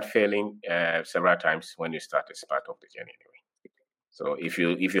think that failing several times when you start is part of the journey anyway. So if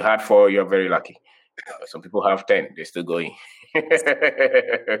you had 4, you're very lucky. Some people have 10, they're still going.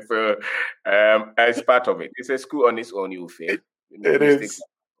 So as part of it, it's a school on its own. You will fail. It is.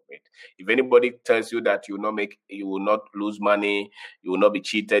 If anybody tells you that you will not lose money, you will not be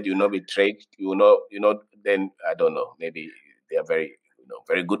cheated, you will not be tricked, you will not, then I don't know. Maybe they are very,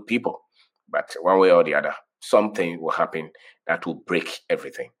 very good people. But one way or the other, something will happen that will break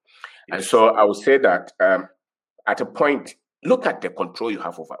everything. Yes. And so I would say that at a point, look at the control you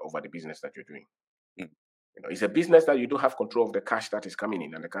have over the business that you're doing. It's a business that you don't have control of the cash that is coming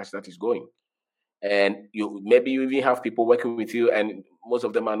in and the cash that is going. And maybe you even have people working with you, and most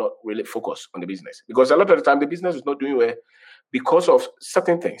of them are not really focused on the business. Because a lot of the time, the business is not doing well because of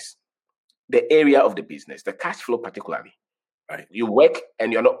certain things. The area of the business, the cash flow particularly. Right. You work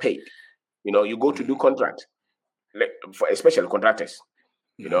and you're not paid. You go to do contract, especially contractors.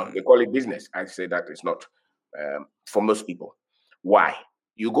 They call it business. I say that it's not for most people. Why?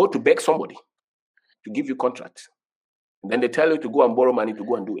 You go to beg somebody to give you contracts. And then they tell you to go and borrow money to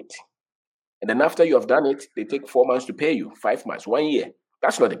go and do it. And then after you have done it, they take 4 months to pay you, 5 months, 1 year.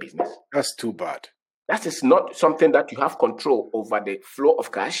 That's not a business. That's too bad. That is not something that you have control over the flow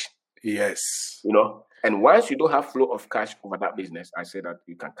of cash. Yes. And once you don't have flow of cash over that business, I say that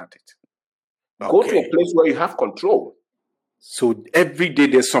you can cut it. Okay. Go to a place where you have control. So every day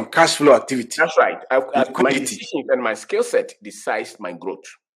there's some cash flow activity. That's right. My decisions and my skill set decides my growth.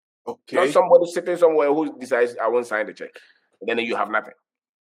 Okay. Not somebody sitting somewhere who decides I won't sign the check. And then you have nothing.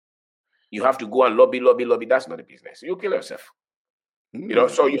 You have to go and lobby. That's not a business. You kill yourself.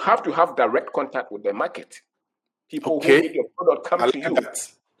 So you have to have direct contact with the market. People who need your product come to you.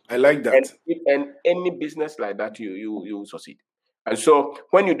 I like that. And any business like that, you succeed. And so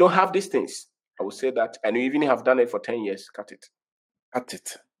when you don't have these things, I would say that, and you even have done it for 10 years, cut it. Cut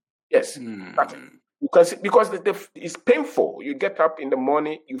it. Yes, cut it. Because it's painful. You get up in the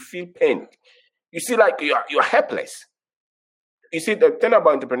morning, you feel pain. You see like you're helpless. You see, the thing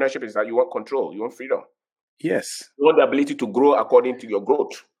about entrepreneurship is that you want control, you want freedom. Yes. You want the ability to grow according to your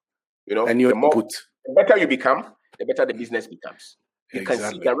growth. And your input. The better you become, the better the business becomes. You can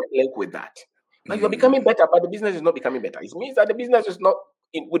see direct link with that. But you're becoming better, but the business is not becoming better. It means that the business is not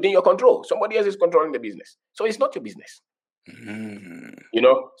within your control. Somebody else is controlling the business. So it's not your business.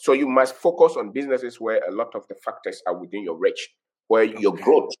 So you must focus on businesses where a lot of the factors are within your reach, where your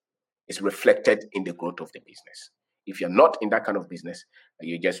growth is reflected in the growth of the business. If you're not in that kind of business,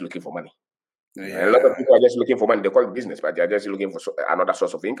 you're just looking for money. Yeah. A lot of people are just looking for money. They call it business, but they're just looking for another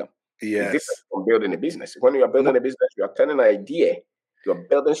source of income. Yes. It's different from building a business. When you are building a business, you are turning an idea You're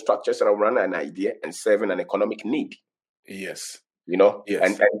building structures around an idea and serving an economic need. Yes. Yes.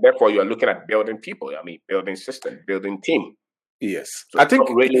 And therefore you're looking at building people. I mean, building system, building team. Yes. So I think it's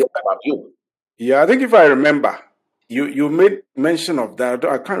not really about you. Yeah, I think if I remember, you made mention of that.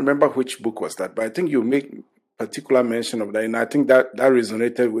 I can't remember which book was that, but I think you made particular mention of that, and I think that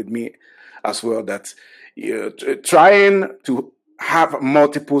resonated with me as well. That trying to have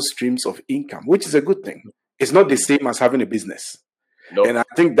multiple streams of income, which is a good thing. It's not the same as having a business. Nope. And I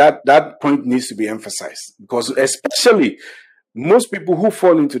think that point needs to be emphasized, because especially most people who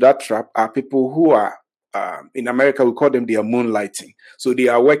fall into that trap are people who are, in America, we call them, they are moonlighting. So they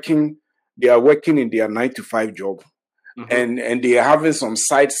are working in their 9-to-5 job, and they are having some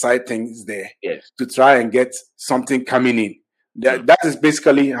side things there to try and get something coming in. That is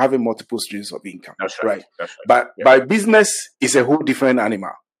basically having multiple streams of income. That's right. That's right. But by business is a whole different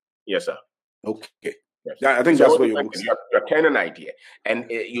animal. Yes, sir. Okay. Yes. Yeah, I think that's what you're turning an idea, and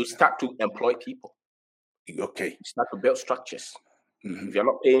you start to employ people. Okay. You start to build structures. If you're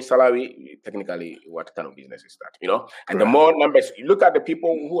not paying salary, technically, what kind of business is that? And the more numbers, you look at the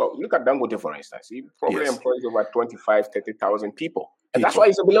people look at Dangote, for instance. He probably employs over 30,000 people. And that's why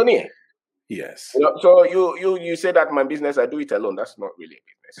he's a billionaire. Yes. So you say that my business, I do it alone. That's not really a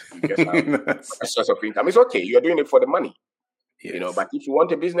business. You just have a source of income. It's okay. You're doing it for the money. Yes. But if you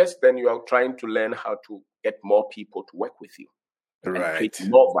want a business, then you are trying to learn how to get more people to work with you. And create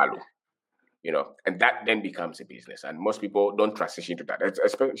more value. And that then becomes a business. And most people don't transition to that,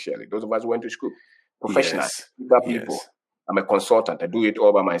 especially those of us who went to school. Professionals, people. I'm a consultant. I do it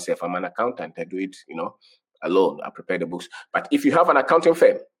all by myself. I'm an accountant. I do it, alone. I prepare the books. But if you have an accounting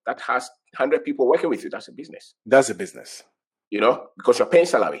firm that has 100 people working with you, that's a business. That's a business. Because you're paying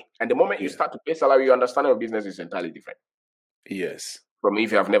salary. And the moment you start to pay salary, your understanding of business is entirely different. Yes. From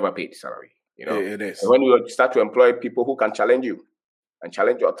if you have never paid salary. It is. And when you start to employ people who can challenge you, and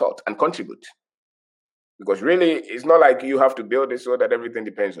challenge your thought and contribute. Because really, it's not like you have to build it so that everything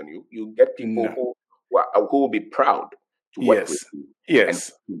depends on you. You get people who will be proud to work with you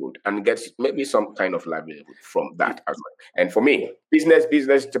and get maybe some kind of livelihood from that as well. And for me, business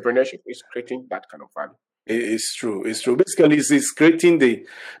entrepreneurship is creating that kind of value. It's true. It's true. Basically, it's creating the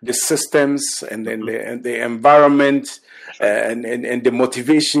systems and then the environment and the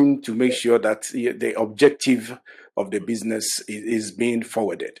motivation to make sure that the objective of the business is being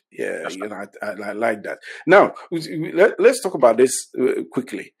forwarded. Yeah, I like that. Now, let's talk about this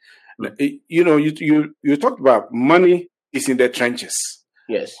quickly. You talked about money is in the trenches.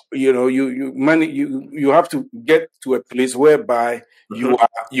 Yes. You have to get to a place whereby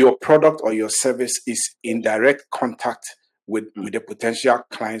your product or your service is in direct contact with the potential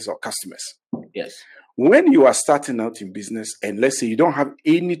clients or customers. Yes. When you are starting out in business, and let's say you don't have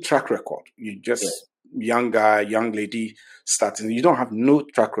any track record, you just young guy, young lady starting, you don't have no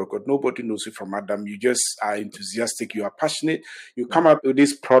track record, nobody knows you from Adam, you just are enthusiastic, you are passionate, you come up with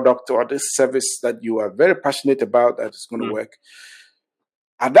this product or this service that you are very passionate about that is going to work.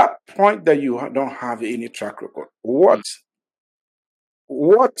 At that point that you don't have any track record, what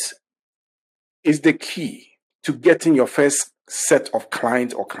is the key to getting your first set of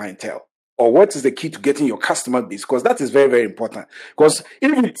clients or clientele? Or what is the key to getting your customer base? Because that is very, very important. Because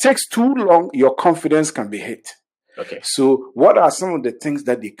if it takes too long, your confidence can be hit. Okay. So what are some of the things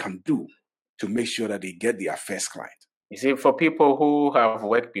that they can do to make sure that they get their first client? You see, for people who have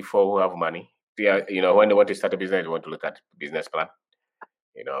worked before, who have money, they are, when they want to start a business, they want to look at the business plan.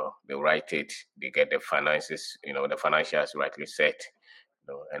 They write it, they get the finances, the financials rightly set,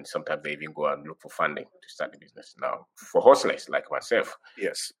 and sometimes they even go and look for funding to start the business. Now, for hustlers like myself,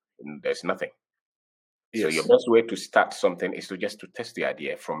 there's nothing. So your best way to start something is to test the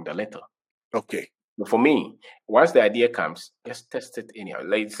idea from the letter. Okay. For me, once the idea comes, just test it anyhow.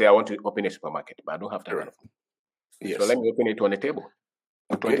 Let's say I want to open a supermarket, but I don't have that kind of money. So let me open it on the table.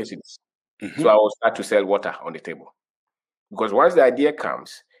 20 cities. So I will start to sell water on the table. Because once the idea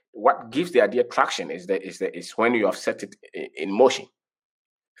comes, what gives the idea traction is when you have set it in motion.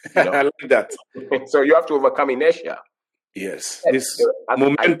 I like that. So you have to overcome inertia. Yes. This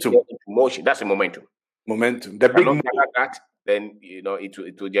momentum. Motion. That's a momentum. Momentum. The big move. That, then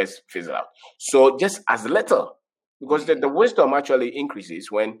it will just fizzle out. So just as little, because the wisdom actually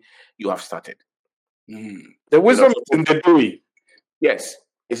increases when you have started. The wisdom is in the doing. Yes,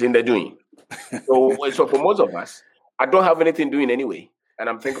 it's in the doing. So for most of us, I don't have anything doing anyway, and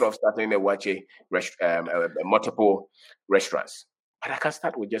I'm thinking of starting multiple restaurants. But I can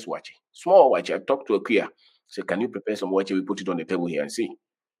start with just wache. Small wache. I talked to a Kia. Say, can you prepare some wache? We put it on the table here and see.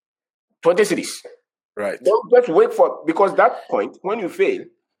 20 cities. Right. Don't just wait because that point, when you fail,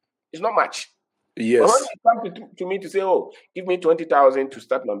 it's not much. But when Yes. you come to me to say, oh, give me 20,000 to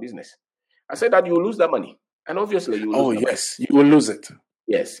start my business, I said that you will lose that money. And obviously you will lose Oh, that money. yes. You will lose it.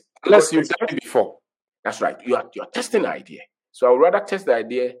 Yes. Unless you've done it before. That's right. You're testing the idea. So I would rather test the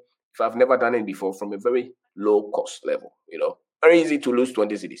idea if I've never done it before from a very low cost level. Very easy to lose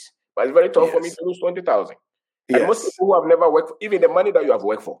 20 cedis, but it's very tough for me to lose 20,000. And most people who have never worked, even the money that you have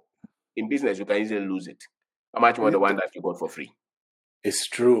worked for in business, you can easily lose it. How much more the one that you got for free? It's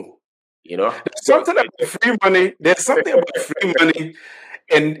true. There's something about free money. There's something about free money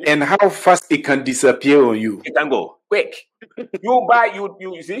and how fast it can disappear on you. It can go quick. You buy,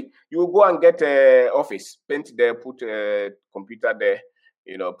 you see, you go and get an office, paint there, put a computer there,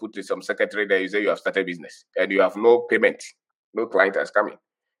 put some secretary there. You say you have started business and you have no payment, no client has coming.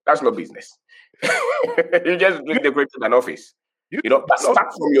 That's no business. You just decorate an office, but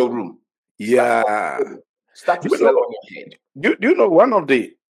start from your room. Start to sell on your head. You know, one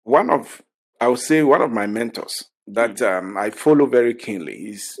of my mentors that I follow very keenly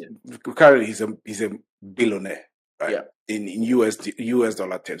is currently he's a billionaire, right? Yeah. In US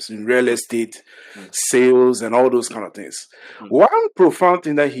dollar terms, in real estate, sales, and all those kind of things. One profound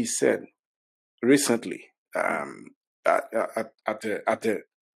thing that he said recently at a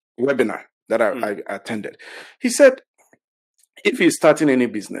webinar that I attended, he said, if he's starting any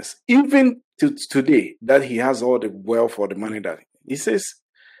business, even to today that he has all the wealth or the money that he says,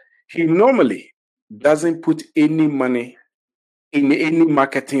 he normally doesn't put any money in any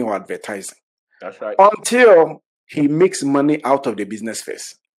marketing or advertising. That's right. Until he makes money out of the business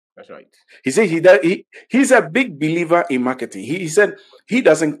first. That's right. He said he's a big believer in marketing. He said he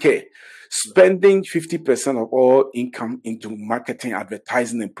doesn't care spending 50% of all income into marketing,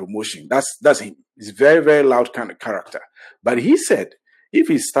 advertising, and promotion. That's him. He's a very, very loud kind of character. But he said if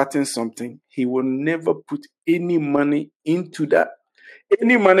he's starting something, he will never put any money into that.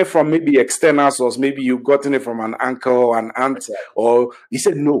 Any money from maybe external source, maybe you've gotten it from an uncle or an aunt, or he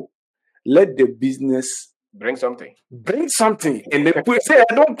said no. Let the business bring something. And then say,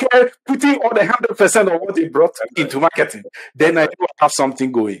 I don't care putting all the 100% of what he brought into marketing. Then I do have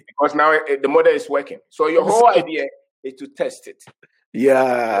something going. Because now the model is working. So your whole idea is to test it.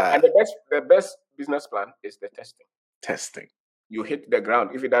 Yeah. And the best business plan is the testing. Testing. You hit the ground.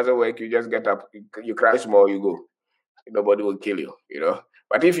 If it doesn't work, you just get up, you cry small, you go. Nobody will kill you,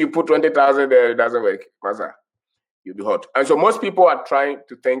 But if you put 20,000 there, it doesn't work, Master, you'll be hot. And so most people are trying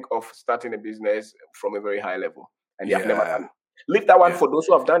to think of starting a business from a very high level. And they have never done it. Leave that one for those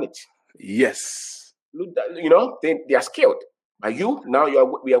who have done it. Yes. Look, they are skilled. But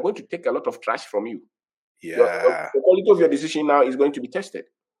we are going to take a lot of trash from you. Yeah. The quality of your decision now is going to be tested.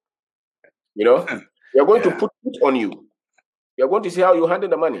 We are going to put it on you. You're going to see how you handle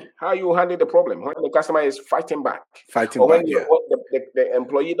the money, how you handle the problem when the customer is fighting back. Or when the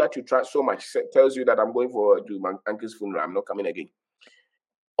employee that you trust so much tells you that I'm going to my uncle's funeral, I'm not coming again.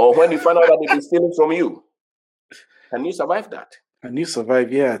 Or when you find out that they've been stealing from you. Can you survive that? Can you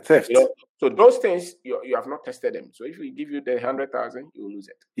survive? Yeah, theft. So those things, you have not tested them. So if we give you the 100,000, you will lose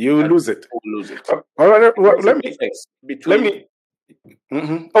it. You will lose it. You will lose it. All right,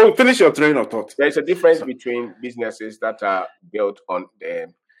 Oh, finish your train of thought. There's a difference between businesses that are built on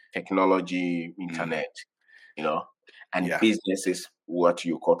the technology, internet, and businesses, what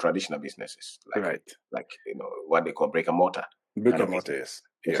you call traditional businesses, like what they call brick and mortar. Brick and mortar, yes.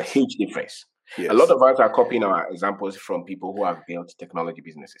 There's a huge difference. Yes. A lot of us are copying our examples from people who have built technology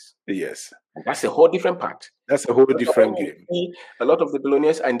businesses. Yes. And that's a whole different part. That's a whole different game. A lot of the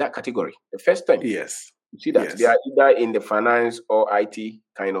billionaires are in that category. The first time. Yes. You see that they are either in the finance or IT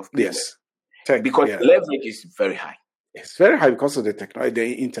kind of business. Yes. Because the leverage is very high. It's very high because of the technology,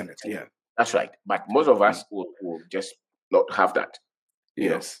 the internet. Yeah. That's right. But most of us will just not have that.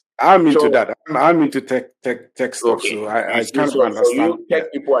 Yes. I'm into that. I'm into tech stuff. So I kind of understand. So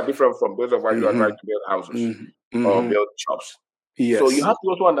tech people are different from those of us who are trying to build houses or build shops. Yes. So you have to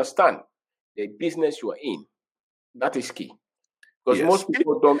also understand the business you are in. That is key. Because most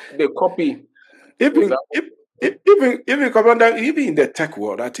people they copy. Even in the tech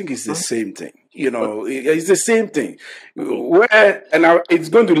world, I think it's the same thing. It's the same thing. It's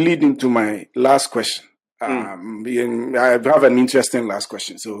going to lead into my last question. I have an interesting last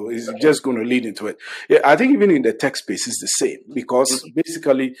question, so it's just going to lead into it. Yeah, I think even in the tech space, it's the same because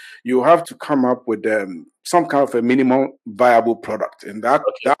basically you have to come up with some kind of a minimum viable product, and that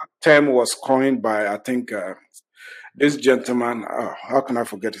term was coined by I think this gentleman. How can I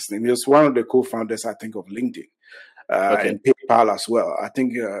forget his name? He was one of the co-founders, I think, of LinkedIn and PayPal as well. I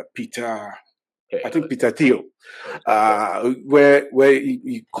think Peter. I think Peter Thiel, where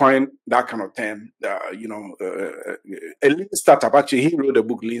he coined that kind of term. A lean startup. Actually, he wrote a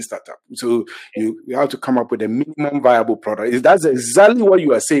book, Lean Startup. So you have to come up with a minimum viable product. That's exactly what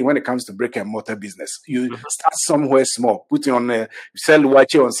you are saying when it comes to brick and mortar business. You start somewhere small, put it on sell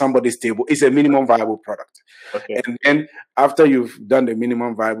watch on somebody's table. It's a minimum viable product. Okay. And then after you've done the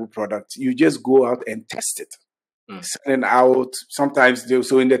minimum viable product, you just go out and test it. Selling out. Sometimes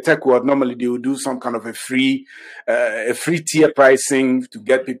so in the tech world, normally they will do some kind of a free tier pricing to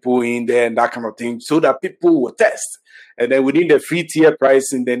get people in there and that kind of thing, so that people will test. And then within the free tier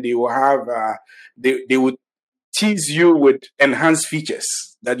pricing, then they will have they would tease you with enhanced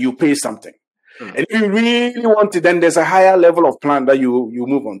features that you pay something. And if you really want it, then there's a higher level of plan that you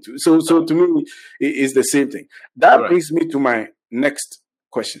move on to. So to me, it's the same thing. That brings me to my next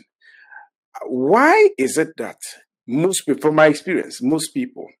question. Why is it that most people, from my experience, most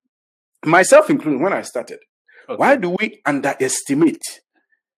people, myself including, when I started, why do we underestimate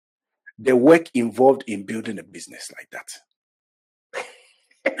the work involved in building a business like that?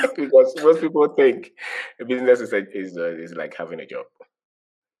 Because most people think a business is like having a job.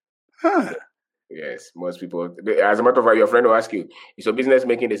 Yes, most people. As a matter of fact, your friend will ask you, "Is your business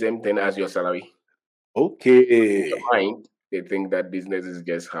making the same thing as your salary?" Okay. In your mind, they think that business is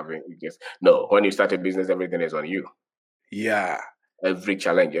just no. When you start a business, everything is on you. Yeah. Every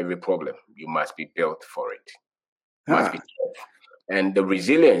challenge, every problem, you must be built for it. Must be tough. And the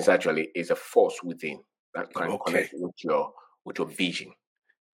resilience actually is a force within that can connect with your vision.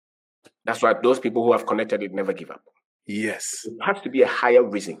 That's why those people who have connected it never give up. Yes. It has to be a higher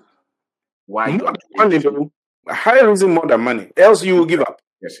reason why you a higher reason more than money. Else you will give up.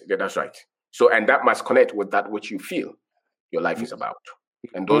 Yes, that's right. So, and that must connect with that which you feel your life is about.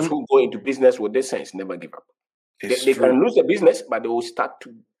 And those who go into business with this sense never give up. They can lose a business, but they'll start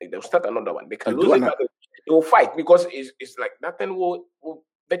another one. They can lose it, but they will fight, because it's like that thing will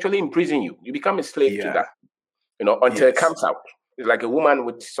virtually imprison you. You become a slave to that, until it comes out. It's like a woman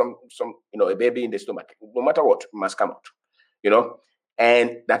with some a baby in the stomach. No matter what, it must come out,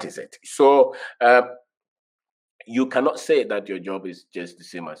 and that is it. So you cannot say that your job is just the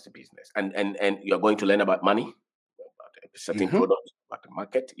same as the business, and you're going to learn about money, about a certain product, about the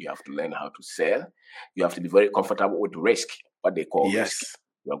market. You have to learn how to sell. You have to be very comfortable with risk, what they call risk.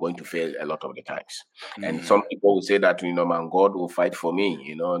 You are going to fail a lot of the times. And some people will say that, man, God will fight for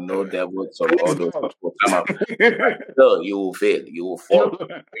me, no devil, all those will come out. No, you will fail, you will fall.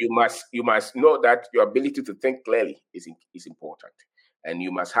 You must know that your ability to think clearly is important. And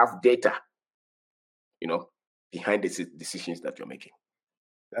you must have data, behind the decisions that you're making.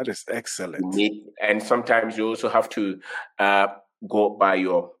 That is excellent. And sometimes you also have to go by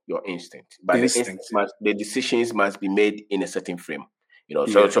your instinct. But the decisions must be made in a certain frame.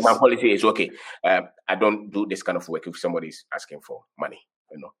 So my policy is, okay, I don't do this kind of work if somebody is asking for money.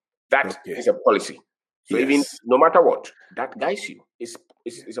 That is a policy. So even no matter what, that guides you. It's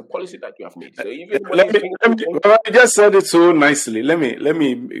a policy that you have made. So even I just said it so nicely. Let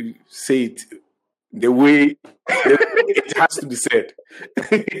me say it the way it has to be said.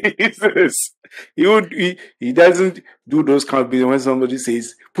 He doesn't do those kind of business when somebody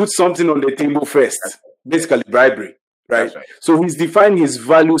says, put something on the table first. Basically bribery, right? So he's defined his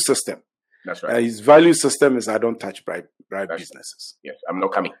value system. That's right. His value system is, I don't touch bribe businesses. Yes, I'm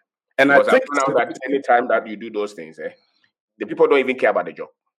not coming. And because I think I found out that any time that you do those things, the people don't even care about the job.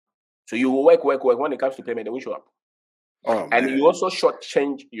 So you will work. When it comes to payment, they won't show up. And you also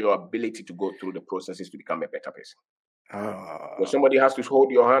shortchange your ability to go through the processes to become a better person. So somebody has to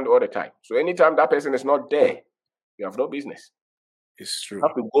hold your hand all the time. So anytime that person is not there, you have no business. It's true. You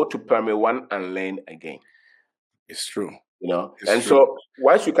have to go to primary one and learn again. It's true. So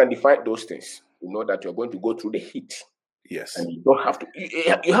once you can define those things, you know that you're going to go through the heat. Yes. And you don't have to.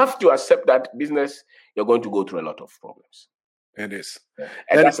 You have to accept that business, you're going to go through a lot of problems. It is.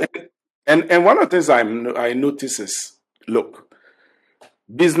 And one of the things I notice is, look,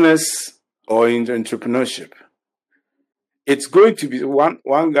 business or in entrepreneurship, it's going to be one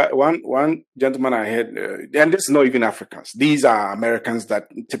gentleman I heard, and this is not even Africans. These are Americans that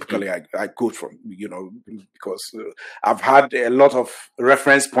typically I quote from, because I've had a lot of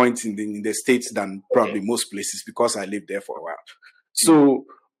reference points in the States than probably most places, because I lived there for a while. So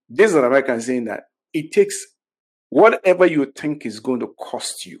this is an American saying that it takes whatever you think is going to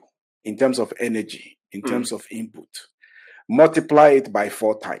cost you in terms of energy, in terms of input, multiply it by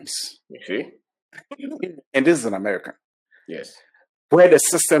 4 times. You see? And this is an American. Yes. Where the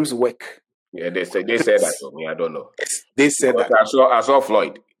systems work. Yeah, they say that to me. I don't know. They said that. I saw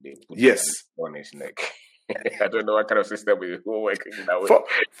Floyd. They put on his neck. I don't know what kind of system is working that way. 4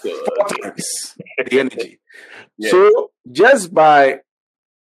 times. the energy. Yes. So just by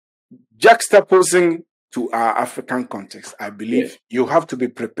juxtaposing to our African context, I believe Yes. you have to be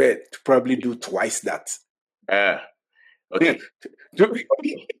prepared to probably do twice that. Okay.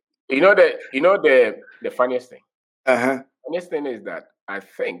 You know the funniest thing. Uh-huh. Funniest thing is that I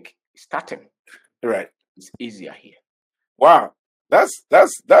think starting Right. is easier here. Wow. That's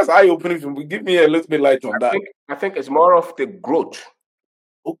eye-opening. Give me a little bit light on that. I think it's more of the growth.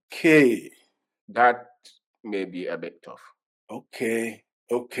 Okay. That may be a bit tough. Okay.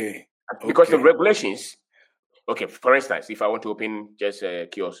 Because the regulations, okay, for instance, if I want to open just a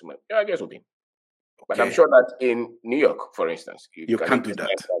kiosk, I just open. But I'm sure that in New York, for instance, you can't do that.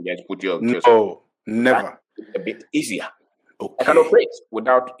 Just put your kiosk. No, never. That's a bit easier. Okay. I can operate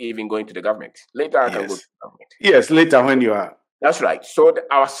without even going to the government. Later, I can go to the government. Yes, later when you are. That's right. So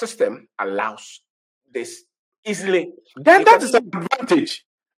our system allows this easily. Then that is an advantage.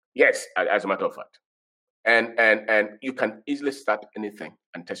 Yes, as a matter of fact. And you can easily start anything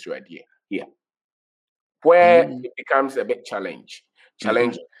and test your idea here. Where it becomes a bit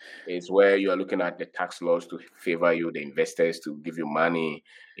challenging is where you are looking at the tax laws to favor you, the investors to give you money,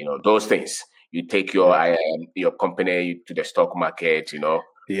 those things. You take your company to the stock market,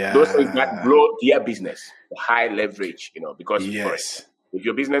 those things that blow their business, the high leverage, because if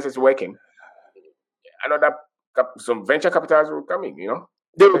your business is working, some venture capitals will come in,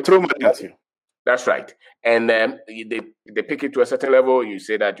 They will throw money at you. That's right. And they pick it to a certain level. You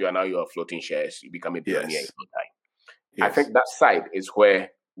say that you are floating shares. You become a billionaire in no time. Yes. I think that side is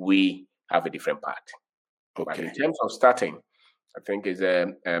where we have a different part. Okay. But in terms of starting, I think is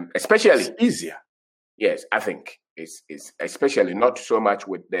especially it's easier. Yes, I think it's especially not so much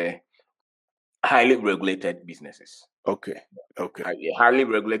with the highly regulated businesses. Okay. Highly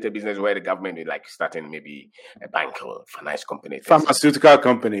regulated business where the government is like starting maybe a bank or finance company. Pharmaceutical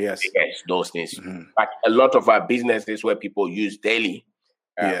company, yes. Yes, those things. Mm-hmm. But a lot of our businesses where people use daily,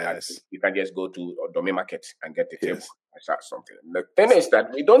 you can just go to a domain market and get the table and start something. The thing is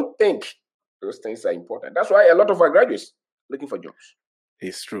that we don't think those things are important. That's why a lot of our graduates looking for jobs.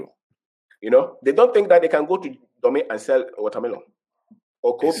 It's true. They don't think that they can go to domain and sell watermelon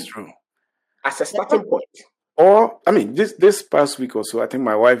or Kobe. It's true. As a starting point. Or, this past week or so, I think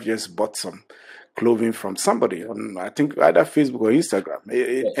my wife just bought some clothing from somebody on, I think, either Facebook or Instagram.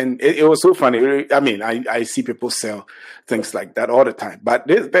 And it was so funny. I see people sell things like that all the time. But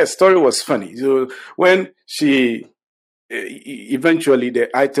the story was funny. So when she, eventually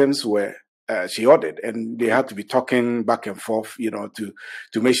the items were, she ordered, and they had to be talking back and forth, to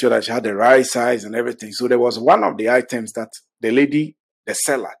make sure that she had the right size and everything. So there was one of the items that the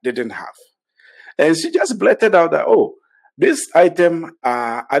seller, didn't have. And she just blurted out that, this item,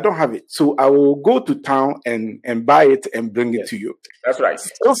 I don't have it. So I will go to town and buy it and bring it to you. That's right.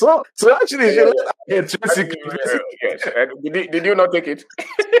 So actually, yes. Did you not take it?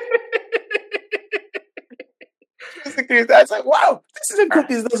 I said, wow, this is a good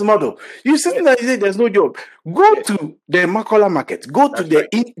business model. You sitting there, you say there's no job. Go to the Makola market. Go to the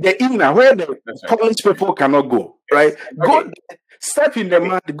Inna, where the college people cannot go, right? Go there, step in the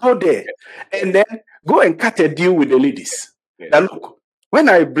mud, go there, and then go and cut a deal with the ladies. Now look, when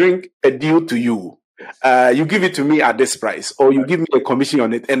I bring a deal to you, you give it to me at this price, or you give me a commission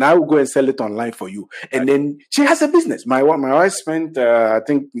on it, and I will go and sell it online for you. And then she has a business. My wife spent, I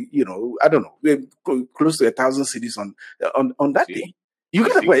think, I don't know, close to 1,000 cedis on that day. You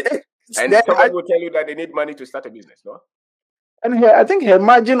get the point. And someone will tell you that they need money to start a business, no? And I think her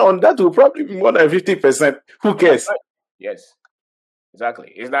margin on that will probably be more than 50%. Who cares? Yes,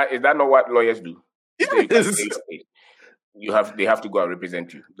 exactly. Is that not what lawyers do? Yes. They have to go and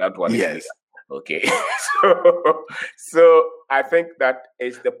represent you. That's what it is. Okay. So I think that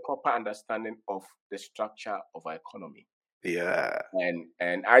is the proper understanding of the structure of our economy. Yeah.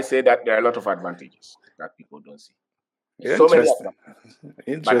 And I say that there are a lot of advantages that people don't see. So many of them.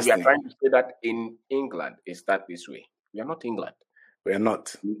 But we are trying to say that in England, it's that this way. We are not England. We are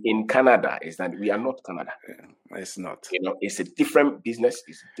not. In Canada, we are not Canada. Yeah, it's not. It's a different business.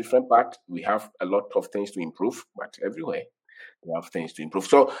 It's a different part. We have a lot of things to improve, but everywhere we have things to improve.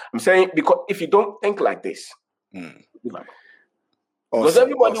 So I'm saying, because if you don't think like this, because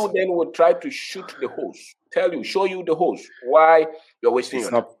everybody would try to shoot the hose, show you the hose, why you're wasting your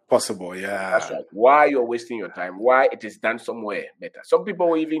time. It's not possible, yeah. That's right. Why you're wasting your time, why it is done somewhere better. Some people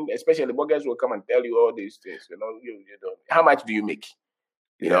will even, especially the bloggers, will come and tell you all these things. You know, how much do you make?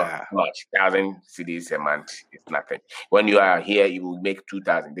 You know, how much? 1,000 cedis a month is nothing. When you are here, you will make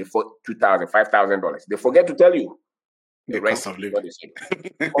 2,000. They for $2,000, $5,000. They forget to tell you the cost of living.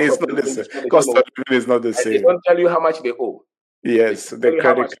 It's not the same. Cost of living is not the same. They don't tell you how much they owe. Yes, the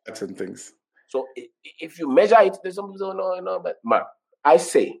credit cards and things. So if you measure it, there's some people no, but man, I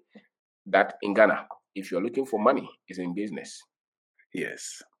say that in Ghana, if you're looking for money, it's in business.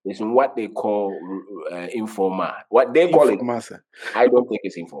 Yes. It's in what they call informal. What they call Informal, it, sir. I don't think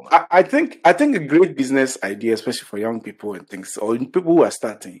it's informal. I think a great business idea, especially for young people and things, or people who are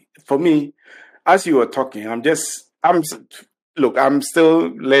starting. For me, as you were talking, I'm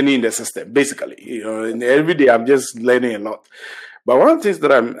still learning the system, basically. You know, and every day I'm just learning a lot. But one of the things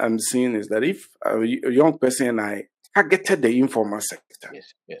that I'm seeing is that if a young person and I targeted the informal sector,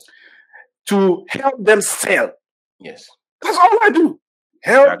 yes, to help them sell, yes, that's all I do.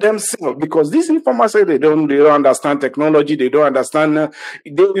 Help them sell, because these informal sector, they don't understand technology, they don't understand.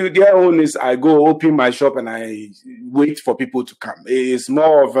 Their own is I go open my shop and I wait for people to come. It's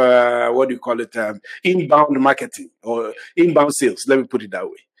more of what do you call it, inbound marketing or inbound sales. Let me put it that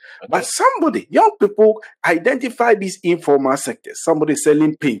way. Okay. But young people identify these informal sectors. Somebody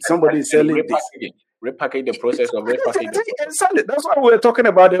selling paint, somebody selling this. Repackage the process of repackaging. And sell it. That's why we're talking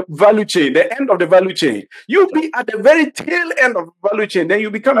about the value chain, the end of the value chain. You'll be at the very tail end of the value chain, then you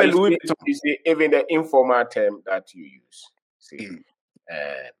become a Louis Vuitton. You see, even the informal term that you use,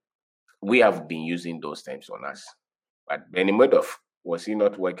 we have been using those terms on us. But Benny Madoff, was he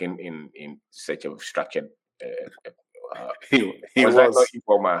not working in such a structured? He was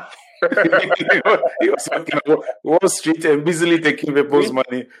informal. He was working on Wall Street and busily taking people's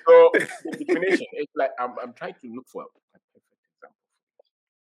money. So the definition, it's like I'm trying to look for a perfect example.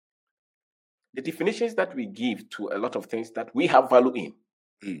 The definitions that we give to a lot of things that we have value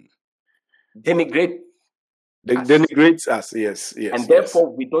in denigrates us, yes. And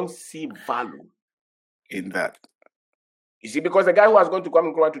therefore we don't see value in that. You see, because the guy who was going to come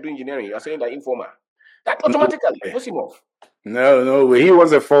and to do engineering, you are saying that informal. That automatically puts him off. No, he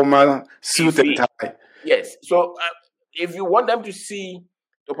was a former suit and tie. Yes. So if you want them to see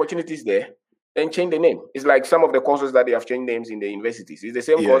the opportunities there, then change the name. It's like some of the courses that they have changed names in the universities. It's the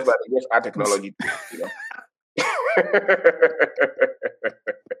same course, but they just add technology.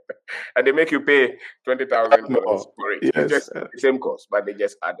 And they make you pay $20,000 for it. Yes. It's just the same course, but they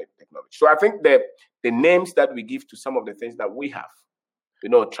just add the technology. So I think that the names that we give to some of the things that we have,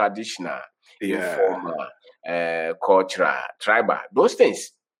 traditional, informal, cultural, tribal, those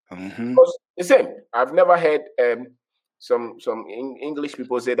things. Because the same. I've never heard some English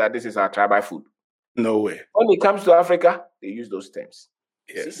people say that this is our tribal food. No way. When it comes to Africa, they use those terms.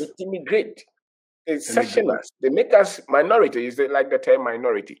 Yes. See, they immigrate. They section us. They make us minority. Is like the term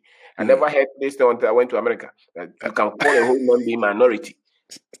minority? I never heard this until I went to America. That you can call a whole human being minority.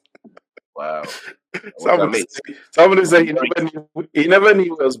 Wow. Somebody said he never knew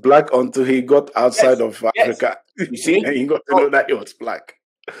he was black until he got outside of Africa. You see? And he got to know that he was black.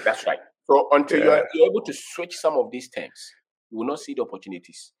 That's right. So until you're able to switch some of these terms, you will not see the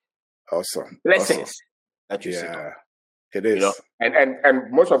opportunities. Awesome. Blessings that you see. It is.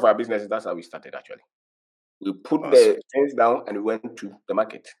 And most of our businesses, that's how we started actually. We put the things down and we went to the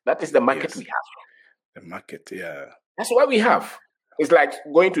market. That is the market we have. The market, yeah. That's what we have. It's like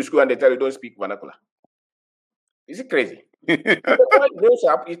going to school and they tell you don't speak vernacular. Is it crazy? The boy grows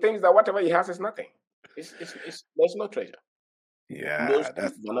up, he thinks that whatever he has is nothing. There's no treasure. Yeah,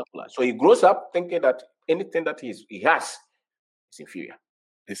 that's vernacular. So he grows up thinking that anything that he has is inferior.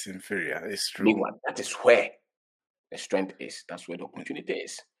 It's inferior. It's true. Meanwhile, that is where the strength is. That's where the opportunity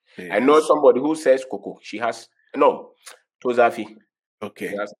is. Yes. I know somebody who says Coco. She has Tozafi. Okay.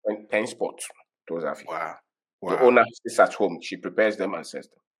 She has 10 spots. Tozafi. Wow. The owner is at home. She prepares them and sells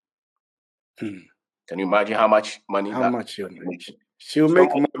them. Can you imagine how much money? How much she'll make? She'll make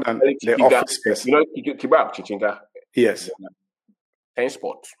more than the office person. Kebab, chichinga. Yes. 10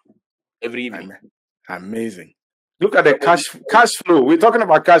 spots every evening. Amazing. Look at the cash flow. We're talking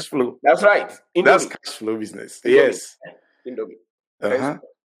about cash flow. That's right. Indomie. That's cash flow business. Indomie. Yes. Indomie.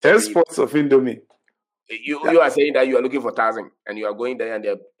 10 spots of Indomie. You are saying that you are looking for 1,000 and you are going there and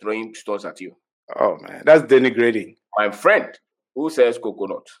they're throwing stones at you. Oh man, that's denigrating. My friend who sells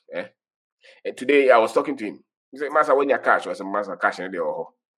coconut. Today I was talking to him. He said, "Master, when you cash, I said, Master, cash in there."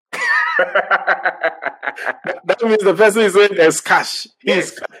 That means the person is saying there's cash.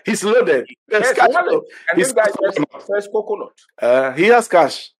 He's loaded. There's cash. And this guy sells coconut. He has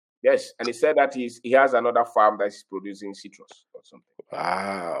cash. Yes, and he said that he has another farm that is producing citrus or something.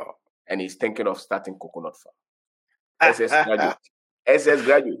 Wow. And he's thinking of starting coconut farm. SS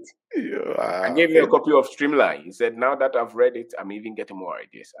graduate. Wow. I gave him a copy of Streamline. He said, now that I've read it, I'm even getting more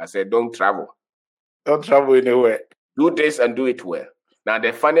ideas. I said, don't travel. Don't travel anywhere. Do this and do it well. Now,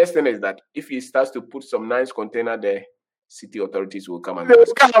 the funniest thing is that if he starts to put some nice container there, city authorities will come and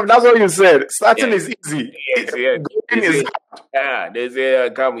that's what you said. Starting is easy. They say,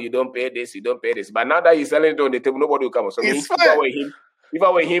 come, you don't pay this, you don't pay this. But now that you're selling it on the table, nobody will come. So if I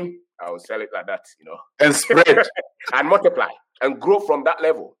were him, I would sell it like that, and spread and multiply and grow from that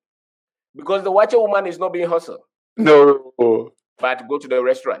level. Because the watcher woman is not being hustled. No. But go to the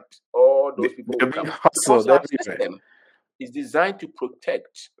restaurant. All those people will come. Hustled. Our system is designed to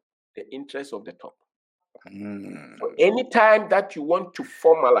protect the interests of the top. So anytime that you want to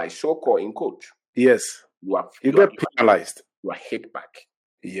formalize, so-called in quote, yes, you get penalized. You are hit back.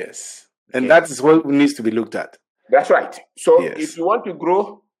 Yes. And that is what needs to be looked at. That's right. So if you want to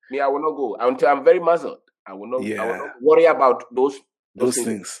grow, I will not go until I'm very muzzled. I will not worry about those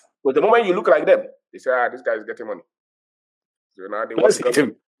things. But the moment you look like them, they say, this guy is getting money. So now they want to hit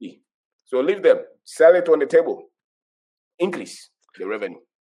him. So leave them. Sell it on the table. Increase the revenue.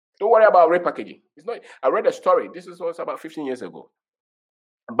 Don't worry about repackaging. It's not. I read a story. This was about 15 years ago.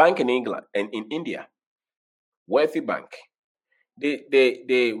 A bank in England and in India, wealthy bank.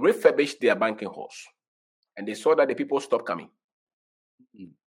 They refurbished their banking halls, and they saw that the people stopped coming.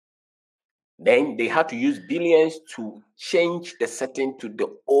 Then they had to use billions to change the setting to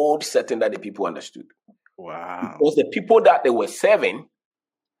the old setting that the people understood. Wow! Because the people that they were serving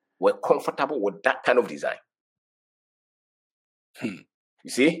were comfortable with that kind of design. You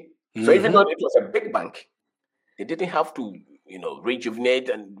see? So even though it was a big bank, they didn't have to, rejuvenate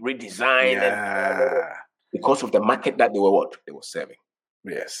and redesign because of the market that they were serving.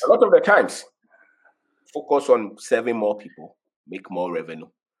 Yes. A lot of the times, focus on serving more people, make more revenue.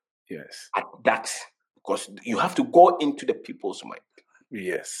 Yes. At that, because you have to go into the people's mind.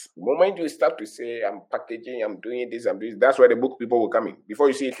 Yes. The moment you start to say, I'm packaging, I'm doing this, that's where the book people will come in. Before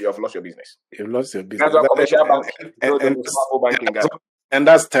you see it, you have lost your business. You've lost your business. That's why commercial banking, and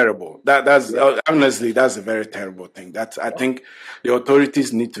that's terrible. That's honestly, that's a very terrible thing. I think the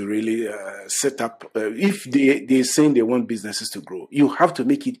authorities need to really set up. If they're saying they want businesses to grow, you have to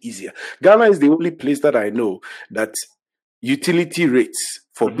make it easier. Ghana is the only place that I know that utility rates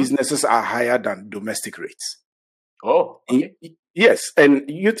for businesses are higher than domestic rates. Oh, okay. Yes, and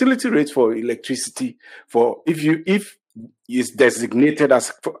utility rates for electricity if is designated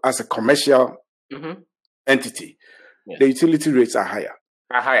as a commercial entity, the utility rates are higher.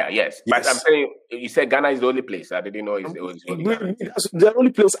 Yes. But I'm saying, you said Ghana is the only place. I didn't know it was only Ghana. The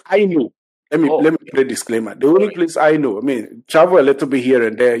only place I know. Let me put a disclaimer. The only place I know, travel a little bit here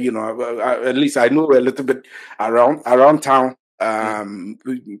and there, at least I know a little bit around town.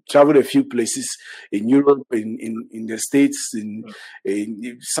 Traveled a few places in Europe, in the States, in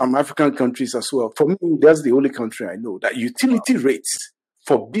some African countries as well. For me, that's the only country I know that utility rates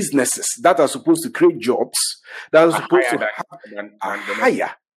for businesses that are supposed to create jobs that are supposed to are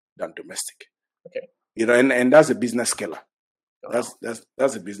higher than domestic. Okay, and that's a business killer.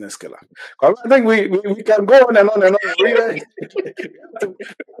 That's a business killer. I think we can go on and on and on.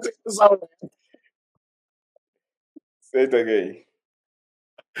 Say it again.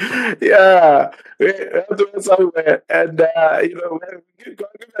 Yeah, we have to go somewhere, and give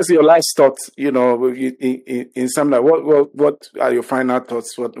us your last thoughts. In some what are your final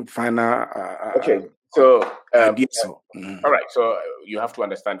thoughts? What final? Okay, so ideas. All right. So you have to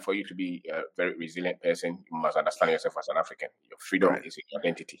understand, for you to be a very resilient person, you must understand yourself as an African. Your freedom is in your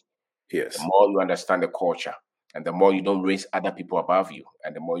identity. Yes. The more you understand the culture, and the more you don't raise other people above you,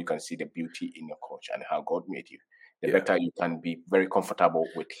 and the more you can see the beauty in your culture and how God made you, the better you can be very comfortable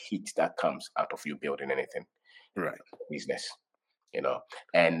with heat that comes out of you building anything. Right. Business,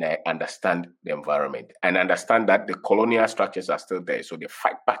 and understand the environment and understand that the colonial structures are still there. So they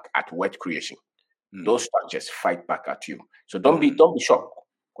fight back at wealth creation. Those structures fight back at you. So don't be shocked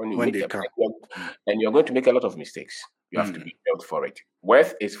when they come. And you're going to make a lot of mistakes. You have to be built for it.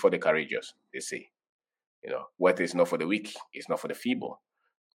 Wealth is for the courageous, they say. Wealth is not for the weak. It's not for the feeble.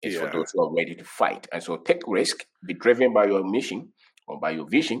 It's for those who are ready to fight. And so take risk, be driven by your mission or by your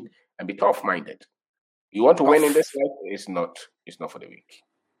vision, and be tough-minded. You want to win in this life? It's not for the weak.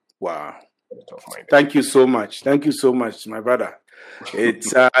 Wow. Thank you so much. Thank you so much, my brother.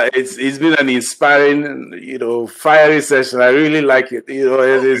 It's been an inspiring, fiery session. I really like it.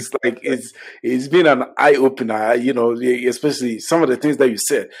 It's been an eye opener. Especially some of the things that you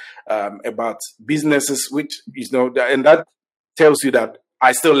said about businesses, which and that tells you that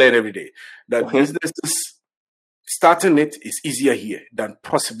I still learn every day. That businesses, starting it is easier here than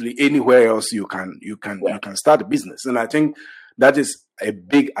possibly anywhere else you can start a business, and I think that is a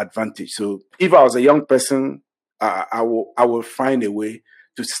big advantage. So if I was a young person, I will find a way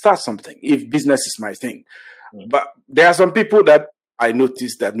to start something if business is my thing. But there are some people that I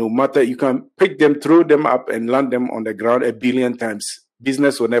noticed that no matter, you can pick them, throw them up, and land them on the ground 1 billion times,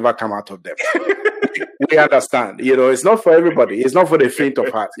 business will never come out of them. We understand, it's not for everybody. It's not for the faint of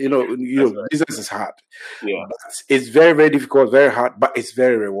heart. Right. Business is hard. Yeah. But it's very, very difficult, very hard, but it's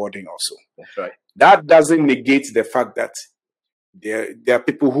very rewarding also. That's right. That doesn't negate the fact that there are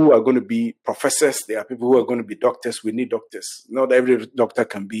people who are going to be professors. There are people who are going to be doctors. We need doctors. Not every doctor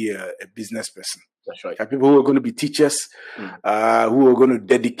can be a business person. That's right. There are people who are going to be teachers, who are going to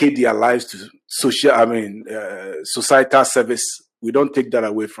dedicate their lives to societal service. We don't take that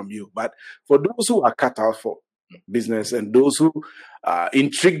away from you. But for those who are cut out for business, and those who are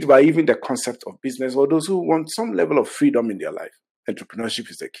intrigued by even the concept of business, or those who want some level of freedom in their life,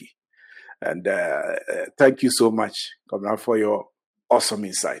 entrepreneurship is the key. And thank you so much, Governor, for your awesome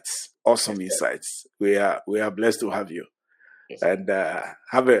insights. Awesome insights. We are blessed to have you. Yes, and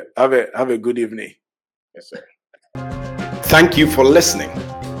have a good evening. Yes, sir. Thank you for listening.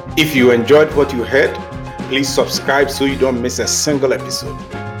 If you enjoyed what you heard, please subscribe so you don't miss a single episode.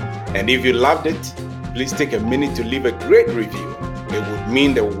 And if you loved it, please take a minute to leave a great review. It would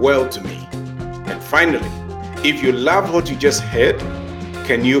mean the world to me. And finally, if you loved what you just heard,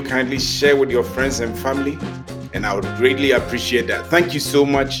 can you kindly share with your friends and family? And I would greatly appreciate that. Thank you so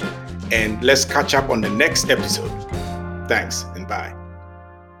much. And let's catch up on the next episode. Thanks and bye.